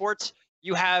in esports,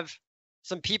 you have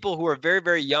some people who are very,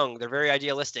 very young. They're very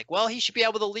idealistic. Well, he should be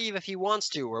able to leave if he wants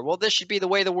to, or well, this should be the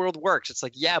way the world works. It's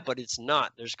like, yeah, but it's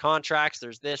not. There's contracts.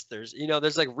 There's this. There's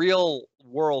there's like real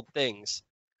world things.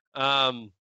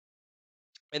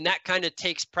 And that kind of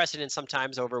takes precedence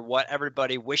sometimes over what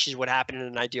everybody wishes would happen in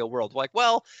an ideal world. Like,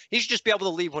 well, he should just be able to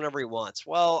leave whenever he wants.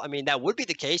 Well, I mean, that would be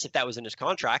the case if that was in his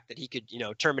contract, that he could,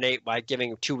 terminate by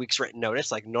giving 2 weeks written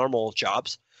notice, like normal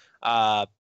jobs.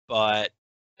 But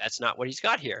that's not what he's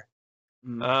got here.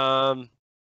 We might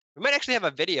actually have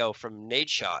a video from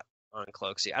Nadeshot on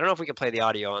Cloaksy. I don't know if we can play the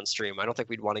audio on stream. I don't think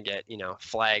we'd want to get,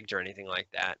 flagged or anything like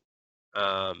that.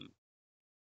 But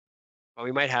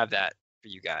we might have that for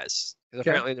you guys, because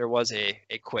apparently there was a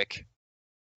quick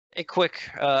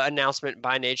announcement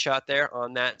by Nadeshot there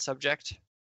on that subject.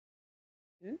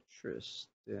 Interesting.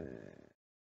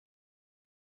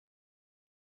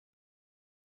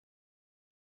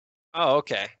 Oh,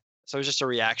 okay. So it was just a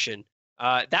reaction.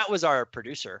 That was our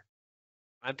producer.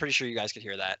 I'm pretty sure you guys could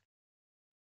hear that.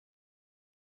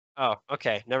 Oh,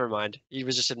 okay. Never mind. He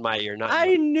was just in my ear, not.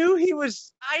 I knew he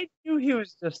was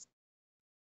just.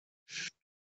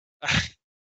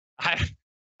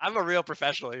 I'm a real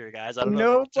professional here, guys. I don't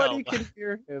know. Nobody can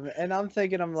hear him, and I'm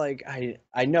thinking, I'm like,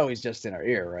 I know he's just in our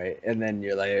ear, right? And then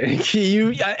you're like,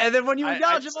 and then when you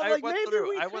acknowledge him, I'm like, maybe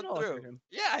we could all hear him.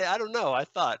 Yeah, I don't know. I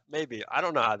thought maybe. I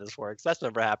don't know how this works. That's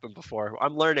never happened before.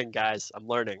 I'm learning, guys. I'm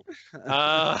learning.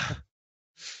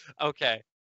 Okay.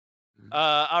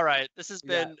 All right. This has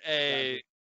been a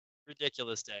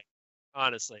ridiculous day,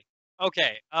 honestly.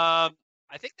 Okay. I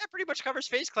think that pretty much covers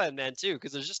FaZe Clan, man, too,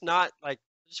 because there's just not like.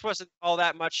 Just wasn't all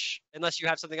that much, unless you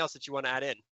have something else that you want to add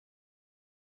in.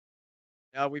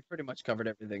 Yeah, we pretty much covered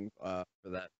everything for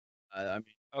that. I mean,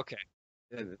 okay.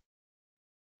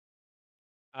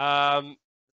 Yeah,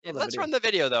 let's run the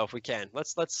video though, if we can.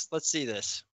 Let's see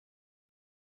this.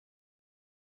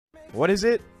 What is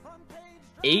it?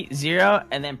 80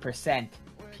 and then percent.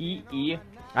 PE.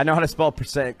 I know how to spell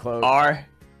percent, Chloe.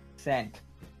 Cent.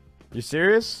 You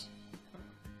serious?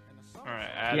 All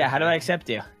right. Yeah. How do I accept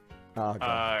you? Oh,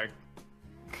 okay.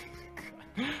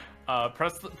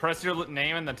 Press your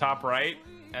name in the top right,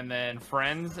 and then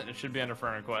friends, and it should be under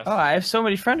friend request. Oh, I have so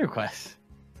many friend requests.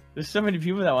 There's so many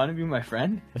people that want to be my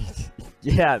friend.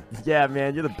 yeah,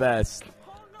 man, you're the best.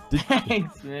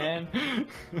 Thanks, man.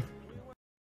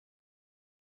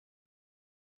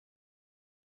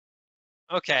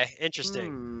 Okay,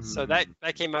 interesting. So that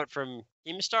came out from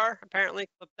Keemstar, apparently.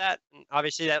 Clipped that. And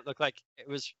obviously, that looked like it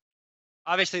was.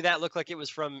 Obviously, that looked like it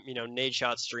was from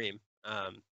Nadeshot's stream.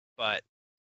 But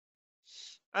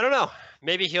I don't know.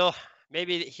 Maybe he'll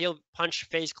punch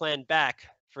FaZe Clan back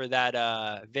for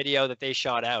that video that they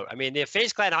shot out. I mean, the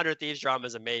FaZe Clan 100 Thieves drama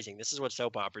is amazing. This is what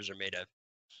soap operas are made of.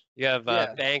 You have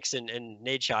Banks and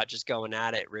Nadeshot just going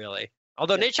at it, really.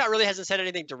 Although Nadeshot really hasn't said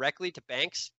anything directly to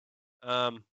Banks.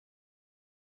 Oh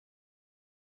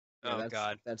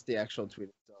God, that's the actual tweet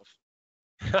itself.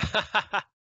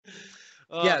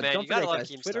 Oh, yeah, man, don't forget, guys,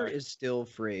 Twitter is still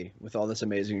free with all this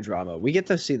amazing drama. We get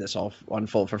to see this all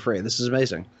unfold for free. This is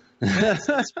amazing.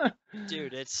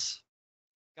 Dude, it's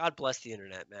God bless the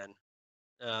internet,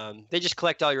 man. They just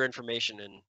collect all your information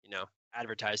and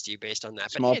advertise to you based on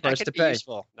that. Small but, price that to could pay. Be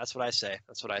useful. That's what I say.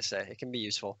 It can be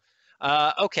useful.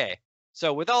 Okay,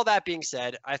 so with all that being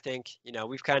said, I think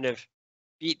we've kind of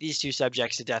beat these two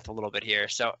subjects to death a little bit here.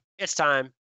 So it's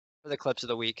time for the clips of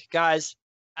the week, guys.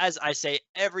 As I say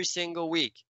every single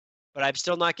week, but I'm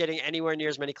still not getting anywhere near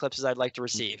as many clips as I'd like to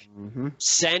receive.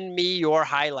 Send me your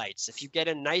highlights. If you get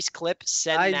a nice clip,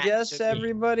 send that to me. I guess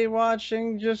everybody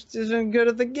watching just isn't good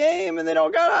at the game and they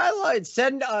don't got highlights.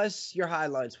 Send us your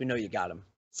highlights. We know you got them.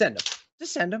 Send them.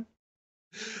 Just send them.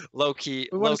 Low key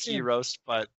roast,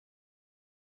 but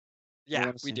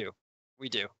yeah, we do.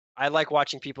 I like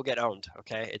watching people get owned.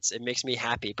 Okay, it makes me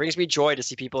happy. It brings me joy to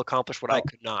see people accomplish what I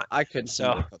could not. I couldn't.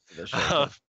 So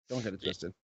don't get it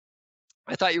twisted.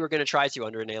 I thought you were going to try to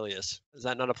under an alias. Is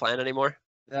that not a plan anymore?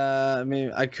 I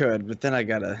mean, I could, but then I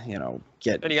gotta,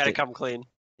 get. Then you gotta come clean.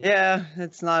 Yeah,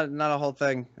 it's not a whole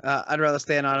thing. I'd rather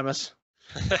stay anonymous.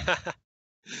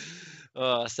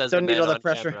 Says don't the need man all the on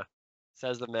pressure. Camera.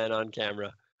 Says the man on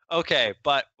camera. Okay,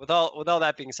 but with all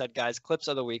that being said, guys, clips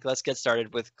of the week. Let's get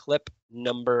started with clip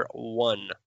number 1.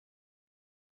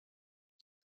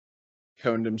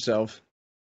 Coned himself.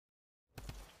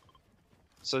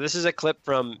 So this is a clip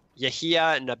from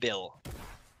Yahia Nabil.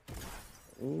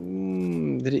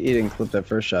 He didn't clip that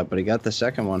first shot, but he got the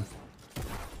second one.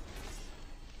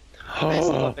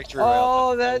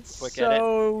 Oh, that's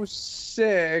so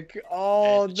sick.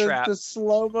 Oh, the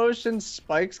slow motion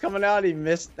spikes coming out. He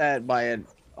missed that by an...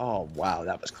 Oh, wow,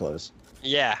 that was close.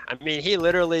 Yeah, I mean, he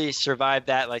literally survived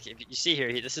that. Like, if you see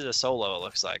here, this is a solo, it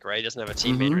looks like, right? He doesn't have a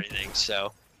teammate or anything.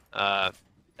 So,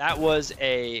 that was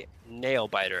a nail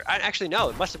biter. Actually, no,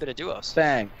 it must have been a duos.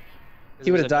 Bang. He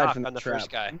would have died from the trap.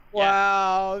 first guy.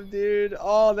 Wow, dude.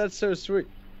 Oh, that's so sweet.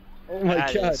 Oh,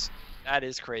 my God. That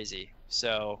is crazy.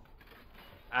 So,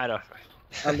 I love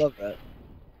that.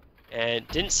 And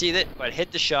didn't see that, but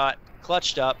hit the shot,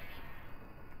 clutched up.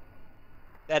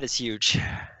 That is huge.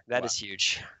 That is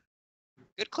huge.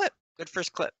 Good clip. Good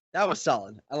first clip. That was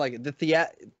solid. I like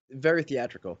it. Very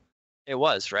theatrical. It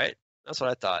was, right? That's what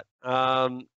I thought.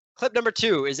 Clip number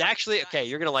 2 is actually okay.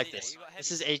 You're gonna like this.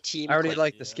 This is a team. I already clip.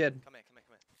 like the skin.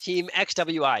 Team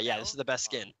XWI. Yeah, this is the best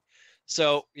skin.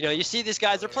 So you see these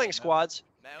guys. They're playing squads,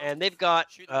 and they've got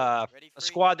a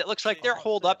squad that looks like they're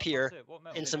holed up here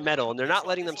in some metal, and they're not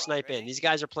letting them snipe in. These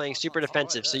guys are playing super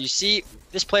defensive. So you see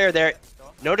this player there.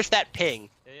 Notice that ping.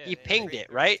 He pinged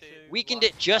it, right? Weakened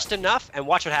it just enough, and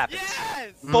watch what happens.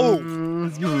 Yes! Boom!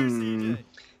 Let's go, CJ.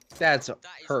 That's a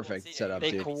perfect setup, They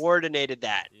dude. coordinated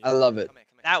that. I love it.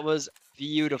 That was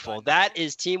beautiful. That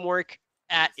is teamwork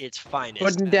at its finest.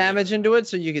 Putting damage into it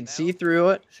so you can see through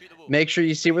it, make sure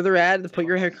you see where they're at. Put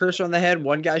your hair cursor on the head.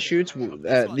 One guy shoots.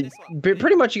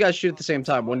 Pretty much you guys shoot at the same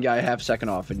time. One guy a half second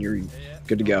off, and you're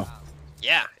good to go.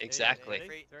 Yeah, exactly.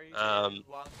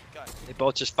 They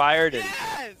both just fired, and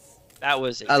that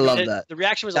was. I love that. The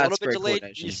reaction was a little bit delayed.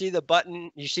 You see the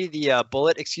button. You see the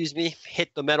bullet. Excuse me,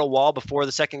 hit the metal wall before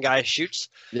the second guy shoots.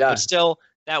 Yeah. But still,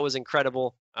 that was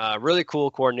incredible. Really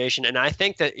cool coordination, and I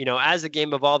think that as the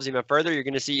game evolves even further, you're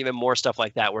going to see even more stuff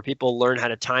like that, where people learn how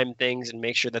to time things and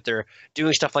make sure that they're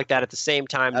doing stuff like that at the same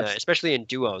time, especially in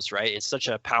duos. Right? It's such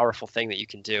a powerful thing that you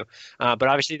can do. But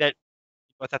obviously, that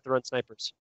you both have to run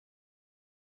snipers.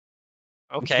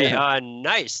 Okay,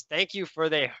 nice. Thank you for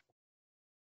the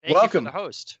Welcome. the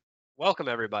host. Welcome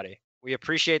everybody. We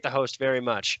appreciate the host very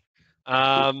much.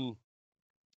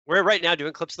 We're right now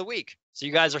doing clips of the week, so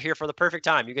you guys are here for the perfect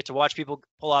time. You get to watch people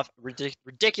pull off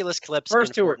ridiculous clips.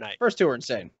 First two Fortnite. were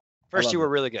insane. First two were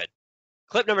really good.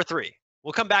 Clip number 3.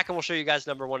 We'll come back and we'll show you guys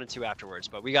number 1 and 2 afterwards.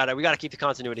 But we gotta keep the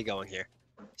continuity going here.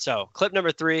 So clip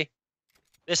number 3.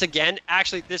 This again,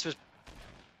 actually, this was,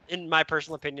 in my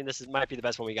personal opinion, might be the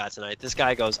best one we got tonight. This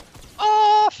guy goes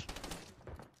off.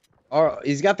 Oh,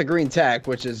 he's got the green tack,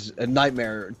 which is a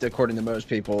nightmare according to most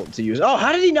people to use. Oh,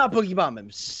 how did he not boogie bomb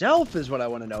himself is what I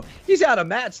want to know. He's out of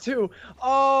mats too.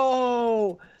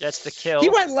 Oh, that's the kill. He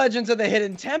went Legends of the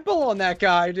Hidden Temple on that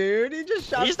guy, dude. He just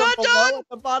shot from below at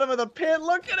the bottom of the pit.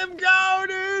 Look at him go,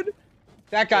 dude.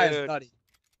 That guy is nutty.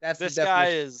 That's this the guy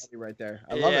is right there.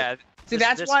 I love it. See,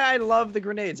 that's why I love the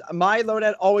grenades. My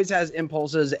loadout always has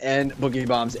impulses and boogie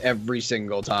bombs every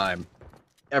single time.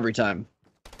 Every time.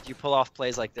 Do you pull off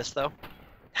plays like this though?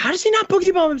 How does he not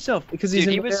boogie bomb himself? Because he's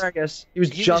in there, I guess. He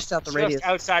was just out the radius. Just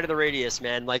outside of the radius,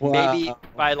 man. Like maybe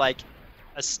by like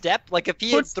a step. Like if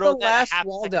he had thrown that half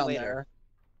wall down there.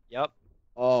 Yep.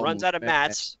 Oh, runs out of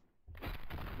mats.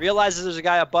 Realizes there's a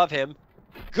guy above him.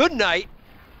 Good night.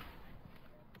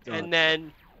 And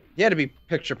then he had to be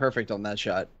picture perfect on that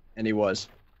shot, and he was.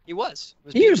 He was.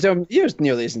 He used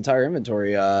nearly his entire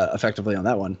inventory effectively on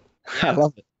that one. Yeah. I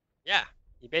love it. Yeah.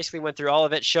 He basically went through all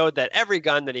of it, showed that every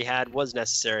gun that he had was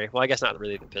necessary. Well, I guess not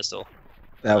really the pistol.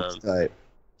 That was tight.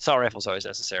 Assault rifle's always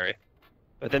necessary.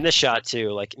 But then this shot,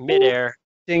 too, like midair.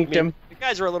 Dinked him. The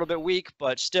guys were a little bit weak,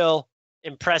 but still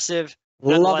impressive.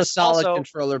 Love a solid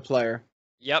controller player.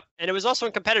 Yep. And it was also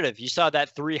competitive. You saw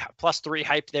that +3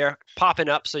 hype there popping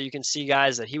up, so you can see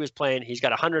guys that he was playing. He's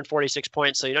got 146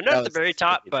 points, so not at the very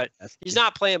top, but he's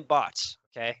not playing bots.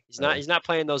 Okay. He's not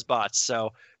playing those bots.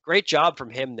 So great job from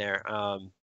him there.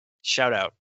 Shout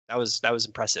out. That was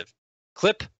impressive.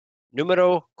 Clip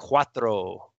numero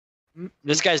 4.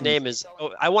 This guy's name is.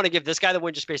 Oh, I want to give this guy the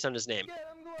win just based on his name.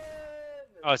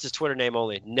 Oh, it's his Twitter name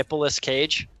only. Nicholas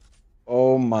Cage.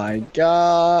 Oh my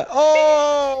god.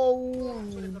 Oh,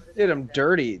 did him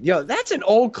dirty. Yo, that's an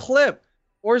old clip.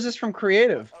 Or is this from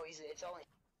Creative?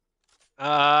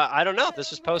 I don't know. This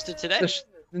was posted today.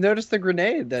 Notice the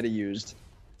grenade that he used.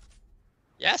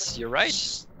 Yes, you're right.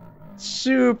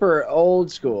 Super old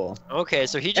school. Okay,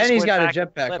 so he just and he's got a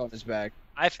jetpack on his back.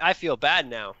 I feel bad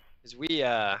now because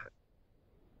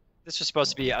this was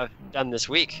supposed to be done this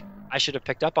week. I should have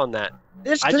picked up on that.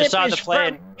 I just saw the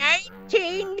play.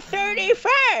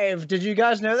 1935. Did you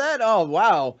guys know that? Oh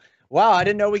wow, wow! I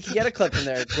didn't know we could get a clip in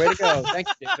there. Way to go! Thank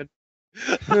you,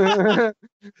 David.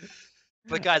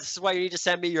 But guys, this is why you need to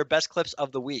send me your best clips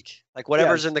of the week, like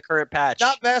whatever's in the current patch.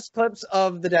 Not best clips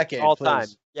of the decade, all time.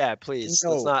 Yeah, please.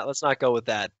 No. Let's not go with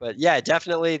that. But yeah,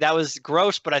 definitely that was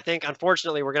gross. But I think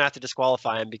unfortunately we're gonna have to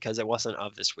disqualify him because it wasn't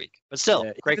of this week. But still,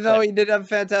 great. Even though he did have a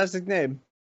fantastic name.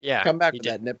 Yeah, come back with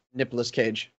that Nicholas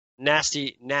Cage.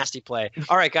 Nasty play.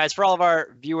 All right, guys, for all of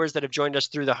our viewers that have joined us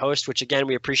through the host, which again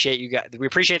we appreciate you guys. We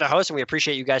appreciate the host and we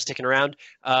appreciate you guys sticking around.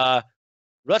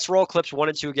 Let's roll clips 1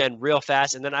 and 2 again real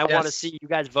fast, and then I want to see you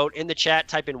guys vote in the chat.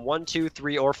 Type in 1, 2,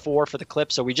 3, or 4 for the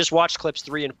clip. So we just watched clips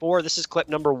 3 and 4. This is clip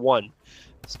number 1.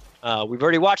 We've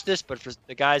already watched this, but for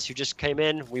the guys who just came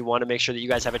in, we want to make sure that you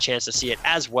guys have a chance to see it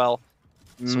as well.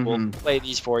 So we'll play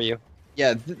these for you.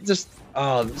 Yeah, just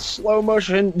slow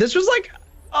motion. This was like,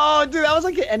 oh, dude, that was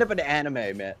like the end of an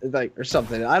anime, man, like or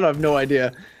something. I don't have no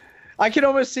idea. I can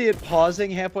almost see it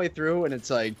pausing halfway through, and it's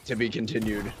like to be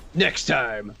continued next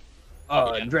time.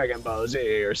 Dragon Ball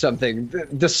Z or something.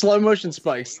 The slow motion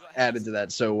spikes added to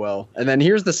that so well. And then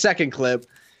here's the second clip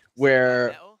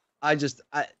where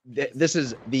this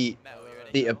is the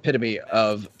epitome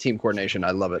of team coordination.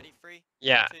 I love it.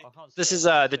 Yeah, this is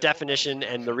the definition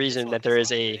and the reason that there is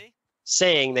a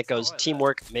saying that goes,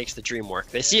 teamwork makes the dream work.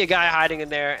 They see a guy hiding in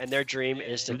there and their dream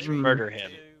is to murder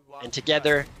him. And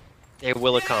together they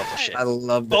will accomplish it. I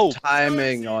love the Boom.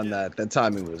 timing on that. The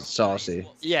timing was saucy.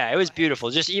 Yeah, it was beautiful.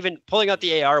 Just even pulling out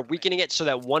the AR, weakening it so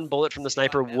that one bullet from the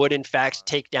sniper would in fact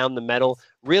take down the metal.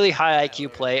 Really high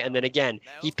IQ play, and then again,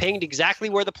 he pinged exactly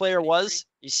where the player was.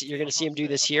 You're going to see him do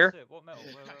this here.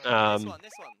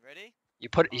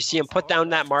 You see him put down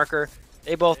that marker.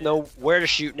 They both know where to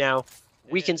shoot now.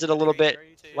 Weakens it a little bit,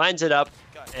 lines it up,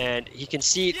 and he can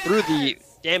see through the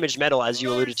damaged metal, as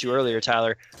you alluded to earlier,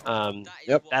 Tyler.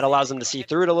 Yep. That allows them to see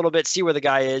through it a little bit, see where the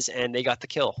guy is, and they got the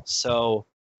kill. So,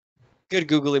 good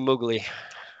googly moogly.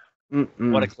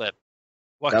 What a clip.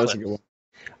 What that clip. was a good one.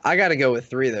 I got to go with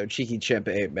 3, though. Cheeky Chimp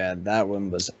 8, man. That one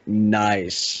was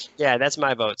nice. Yeah, that's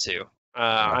my vote, too.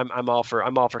 I'm all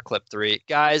for clip 3.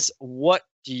 Guys, what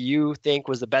do you think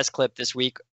was the best clip this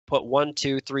week? Put 1,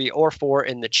 2, 3, or 4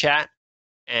 in the chat,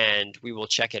 and we will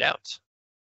check it out.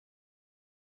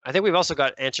 I think we've also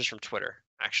got answers from Twitter,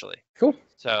 actually. Cool.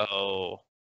 So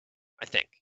I think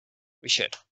we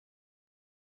should.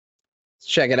 Let's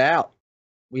check it out.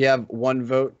 We have 1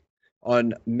 vote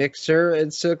on Mixer.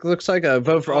 It looks like a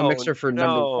vote on Mixer for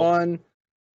number 1.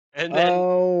 And then,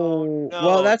 no.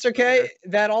 Well, that's okay.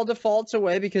 That all defaults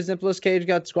away because Nicholas Cage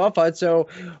got disqualified. So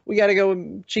we got to go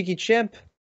with Cheeky Chimp.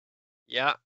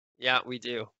 Yeah, we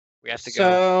do. We have to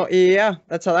So, go. yeah,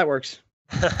 that's how that works.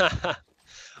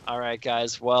 All right,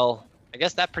 guys. Well, I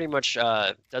guess that pretty much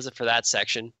does it for that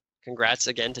section. Congrats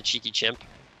again to Cheeky Chimp.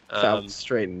 Sounds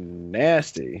straight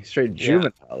nasty. Straight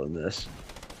juvenile in this.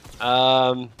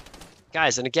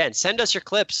 Guys, and again, send us your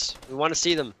clips. We want to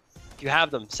see them. If you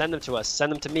have them, send them to us.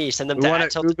 Send them to me. Send them to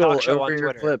 @TiltedTalkShow on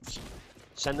Twitter. Clips.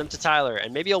 Send them to Tyler,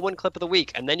 and maybe you'll win Clip of the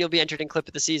Week, and then you'll be entered in Clip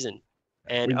of the Season.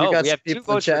 And we we have 2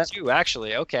 votes for 2,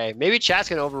 actually. Okay, maybe chat's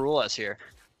gonna overrule us here.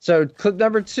 So clip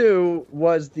number 2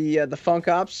 was the Funk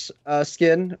Ops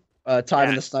skin. Time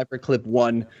in the sniper. Clip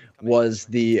 1 was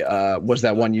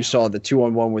that one you saw, the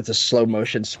 2-on-1 with the slow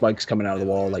motion spikes coming out of the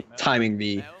wall, like timing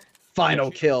the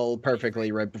final kill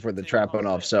perfectly right before the trap went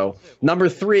off. So number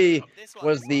 3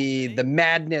 was the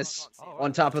madness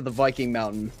on top of the Viking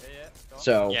mountain.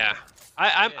 So yeah,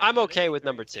 I'm okay with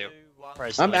number 2.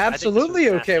 I'm absolutely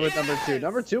okay with number 2.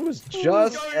 Number 2 was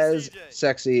just as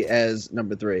sexy as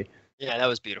number 3. Yeah, that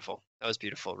was beautiful. That was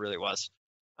beautiful. It really was.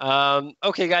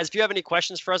 Okay, guys, if you have any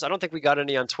questions for us, I don't think we got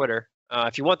any on Twitter.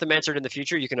 If you want them answered in the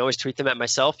future, you can always tweet them at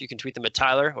myself. You can tweet them at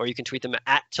Tyler, or you can tweet them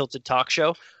at Tilted Talk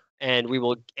Show, and we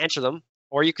will answer them.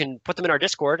 Or you can put them in our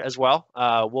Discord as well.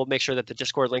 We'll make sure that the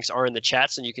Discord links are in the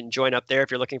chats, and you can join up there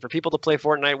if you're looking for people to play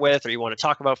Fortnite with, or you want to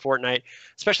talk about Fortnite,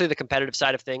 especially the competitive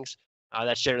side of things.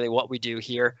 That's generally what we do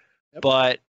here. Yep.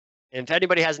 But if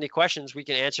anybody has any questions, we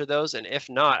can answer those. And if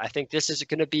not, I think this is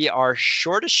going to be our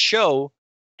shortest show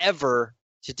ever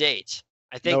to date.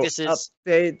 I think this is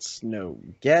updates, no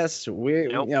guests.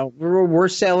 We're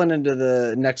sailing into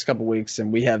the next couple weeks, and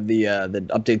we have the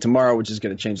update tomorrow, which is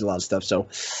going to change a lot of stuff. So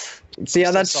let's see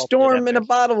how that storm in a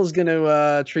bottle is going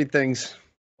to treat things.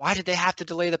 Why did they have to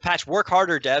delay the patch? Work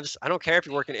harder, devs. I don't care if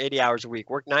you're working 80 hours a week.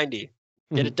 Work 90.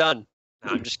 Get it done.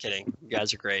 No, I'm just kidding. You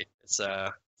guys are great. It's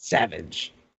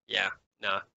savage. Yeah.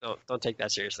 No, don't take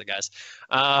that seriously, guys.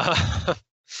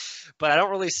 But I don't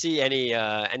really see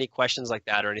any questions like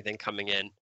that or anything coming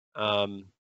in.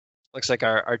 Looks like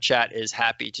our chat is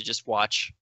happy to just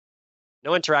watch.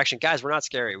 No interaction, guys. We're not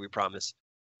scary. We promise.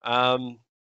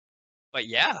 But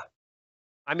yeah.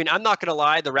 I mean, I'm not going to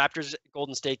lie. The Raptors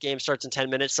Golden State game starts in 10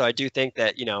 minutes. So I do think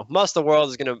that, most of the world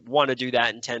is going to want to do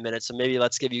that in 10 minutes. So maybe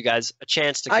let's give you guys a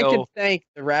chance to go. I can thank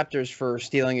the Raptors for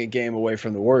stealing a game away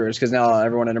from the Warriors, because now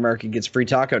everyone in America gets free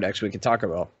taco next week at Taco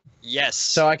Bell. Yes.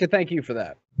 So I can thank you for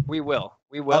that. We will.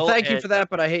 I'll thank you for that,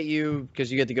 but I hate you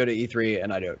because you get to go to E3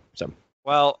 and I don't. So.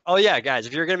 Well, yeah, guys,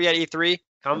 if you're going to be at E3,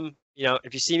 come,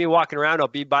 if you see me walking around, I'll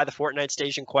be by the Fortnite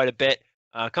station quite a bit.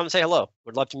 Come say hello.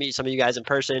 Would love to meet some of you guys in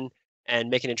person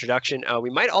and make an introduction. We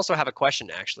might also have a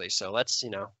question, actually. So let's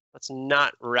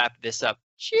not wrap this up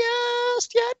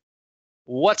just yet.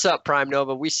 What's up, Prime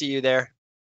Nova? We see you there.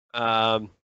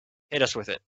 Hit us with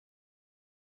it.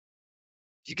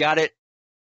 If you got it,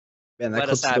 man, that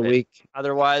clips of the week.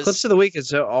 Otherwise, clips of the week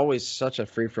is always such a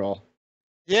free for all.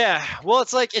 Yeah, well,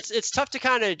 it's like it's tough to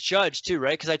kind of judge too,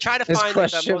 right? Because I try to find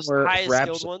the most highest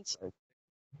skilled ones.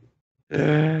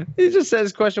 He just said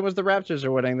his question was the Raptors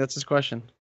are winning. That's his question.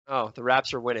 Oh, the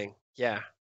Raps are winning. Yeah.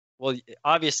 Well,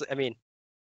 obviously, I mean,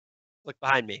 look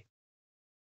behind me.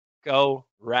 Go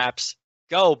Raps,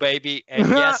 go baby, and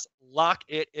yes, lock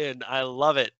it in. I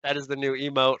love it. That is the new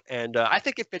emote, and I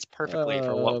think it fits perfectly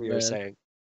for what we were saying.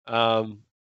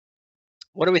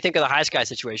 What do we think of the High Sky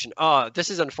situation? Oh, this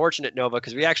is unfortunate, Nova,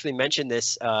 because we actually mentioned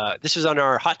this. This was on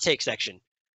our hot take section.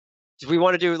 Do we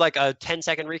want to do like a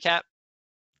 10-second recap?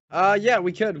 Yeah,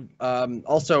 we could.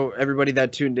 Also, everybody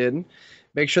that tuned in,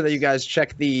 make sure that you guys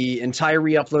check the entire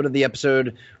re-upload of the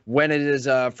episode when it is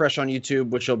fresh on YouTube,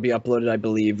 which will be uploaded, I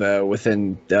believe,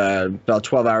 within about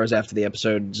 12 hours after the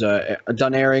episode's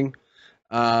done airing.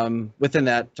 Within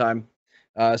that time.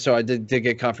 So I did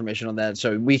get confirmation on that.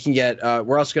 So we can get,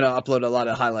 we're also going to upload a lot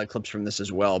of highlight clips from this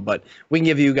as well. But we can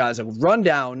give you guys a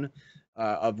rundown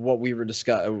of what we were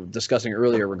discussing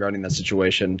earlier regarding that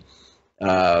situation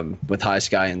with High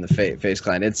Sky and the FaZe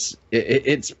Clan.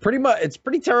 It's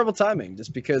pretty terrible timing,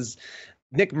 just because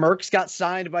Nick Merckx got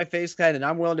signed by FaZe Clan, and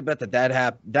I'm willing to bet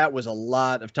that was a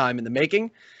lot of time in the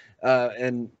making.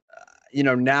 And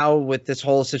now with this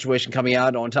whole situation coming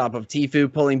out, on top of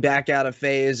Tfue pulling back out of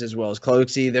FaZe, as well as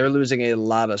Cloaksy, they're losing a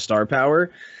lot of star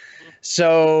power.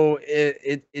 So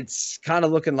it's kind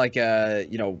of looking like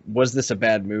was this a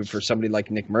bad move for somebody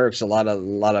like Nick Merckx? A lot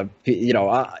of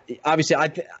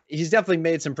obviously he's definitely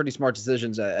made some pretty smart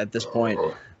decisions at this point,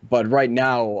 but right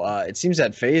now it seems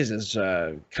that FaZe is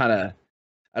kind of,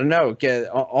 I don't know.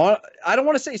 I don't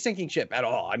want to say sinking ship at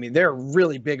all. I mean, they're a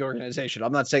really big organization.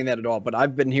 I'm not saying that at all, but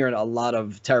I've been hearing a lot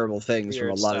of terrible things from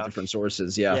a lot of different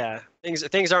sources. Yeah.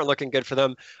 Things aren't looking good for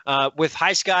them. With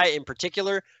High Sky in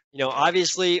particular,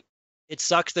 obviously it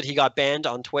sucks that he got banned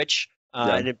on Twitch.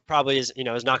 And it probably is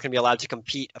not going to be allowed to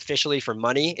compete officially for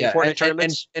money in Fortnite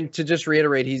tournaments. And to just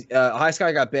reiterate, High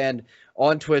Sky got banned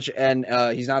on Twitch, and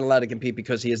he's not allowed to compete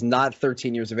because he is not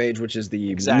 13 years of age, which is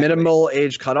the minimal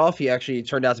age cutoff. He actually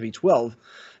turned out to be 12.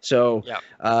 So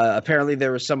apparently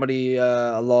there was somebody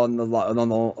along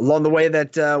the way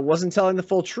that wasn't telling the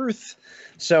full truth.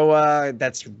 So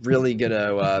that's really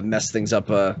gonna mess things up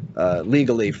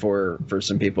legally for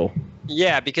some people.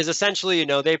 Yeah, because essentially,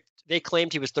 they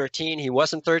claimed he was 13. He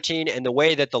wasn't 13, and the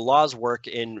way that the laws work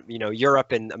in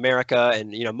Europe and America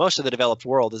and most of the developed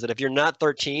world is that if you're not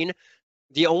 13,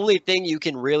 the only thing you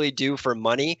can really do for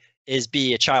money is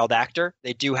be a child actor.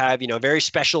 They do have very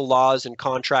special laws and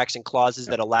contracts and clauses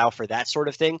that allow for that sort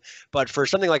of thing. But for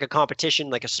something like a competition,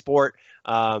 like a sport,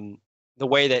 the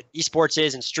way that esports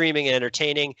is and streaming and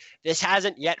entertaining, this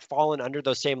hasn't yet fallen under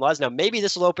those same laws. Now, maybe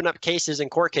this will open up cases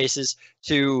and court cases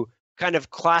to kind of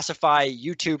classify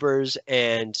YouTubers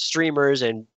and streamers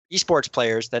and esports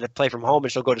players that play from home and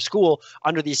still go to school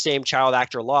under these same child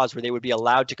actor laws where they would be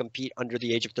allowed to compete under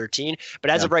the age of 13.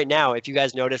 But as of right now, if you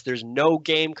guys notice, there's no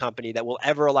game company that will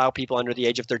ever allow people under the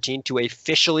age of 13 to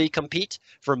officially compete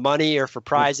for money or for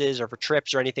prizes or for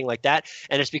trips or anything like that.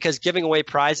 And it's because giving away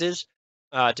prizes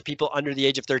to people under the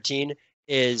age of 13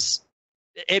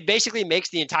 it basically makes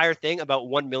the entire thing about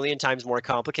 1 million times more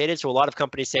complicated. So a lot of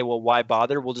companies say, well, why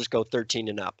bother? We'll just go 13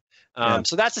 and up.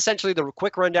 So that's essentially the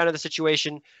quick rundown of the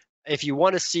situation. If you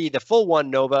want to see the full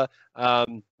one, Nova,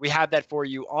 we have that for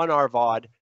you on our VOD.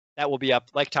 That will be up,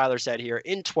 like Tyler said here,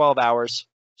 in 12 hours.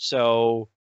 So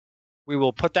we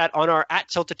will put that on our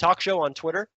 @Tilted Talk Show on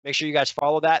Twitter. Make sure you guys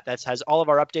follow that. That has all of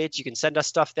our updates. You can send us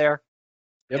stuff there.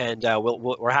 And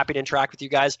we're happy to interact with you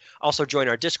guys. Also join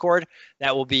our Discord.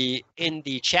 That will be in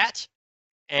the chat.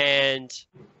 And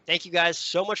thank you guys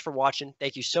so much for watching.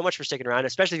 Thank you so much for sticking around,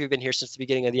 especially if you've been here since the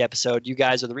beginning of the episode. You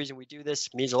guys are the reason we do this.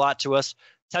 It means a lot to us.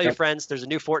 Tell your friends there's a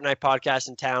new Fortnite podcast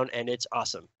in town, and it's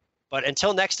awesome. But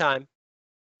until next time,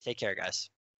 take care, guys.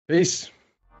 Peace.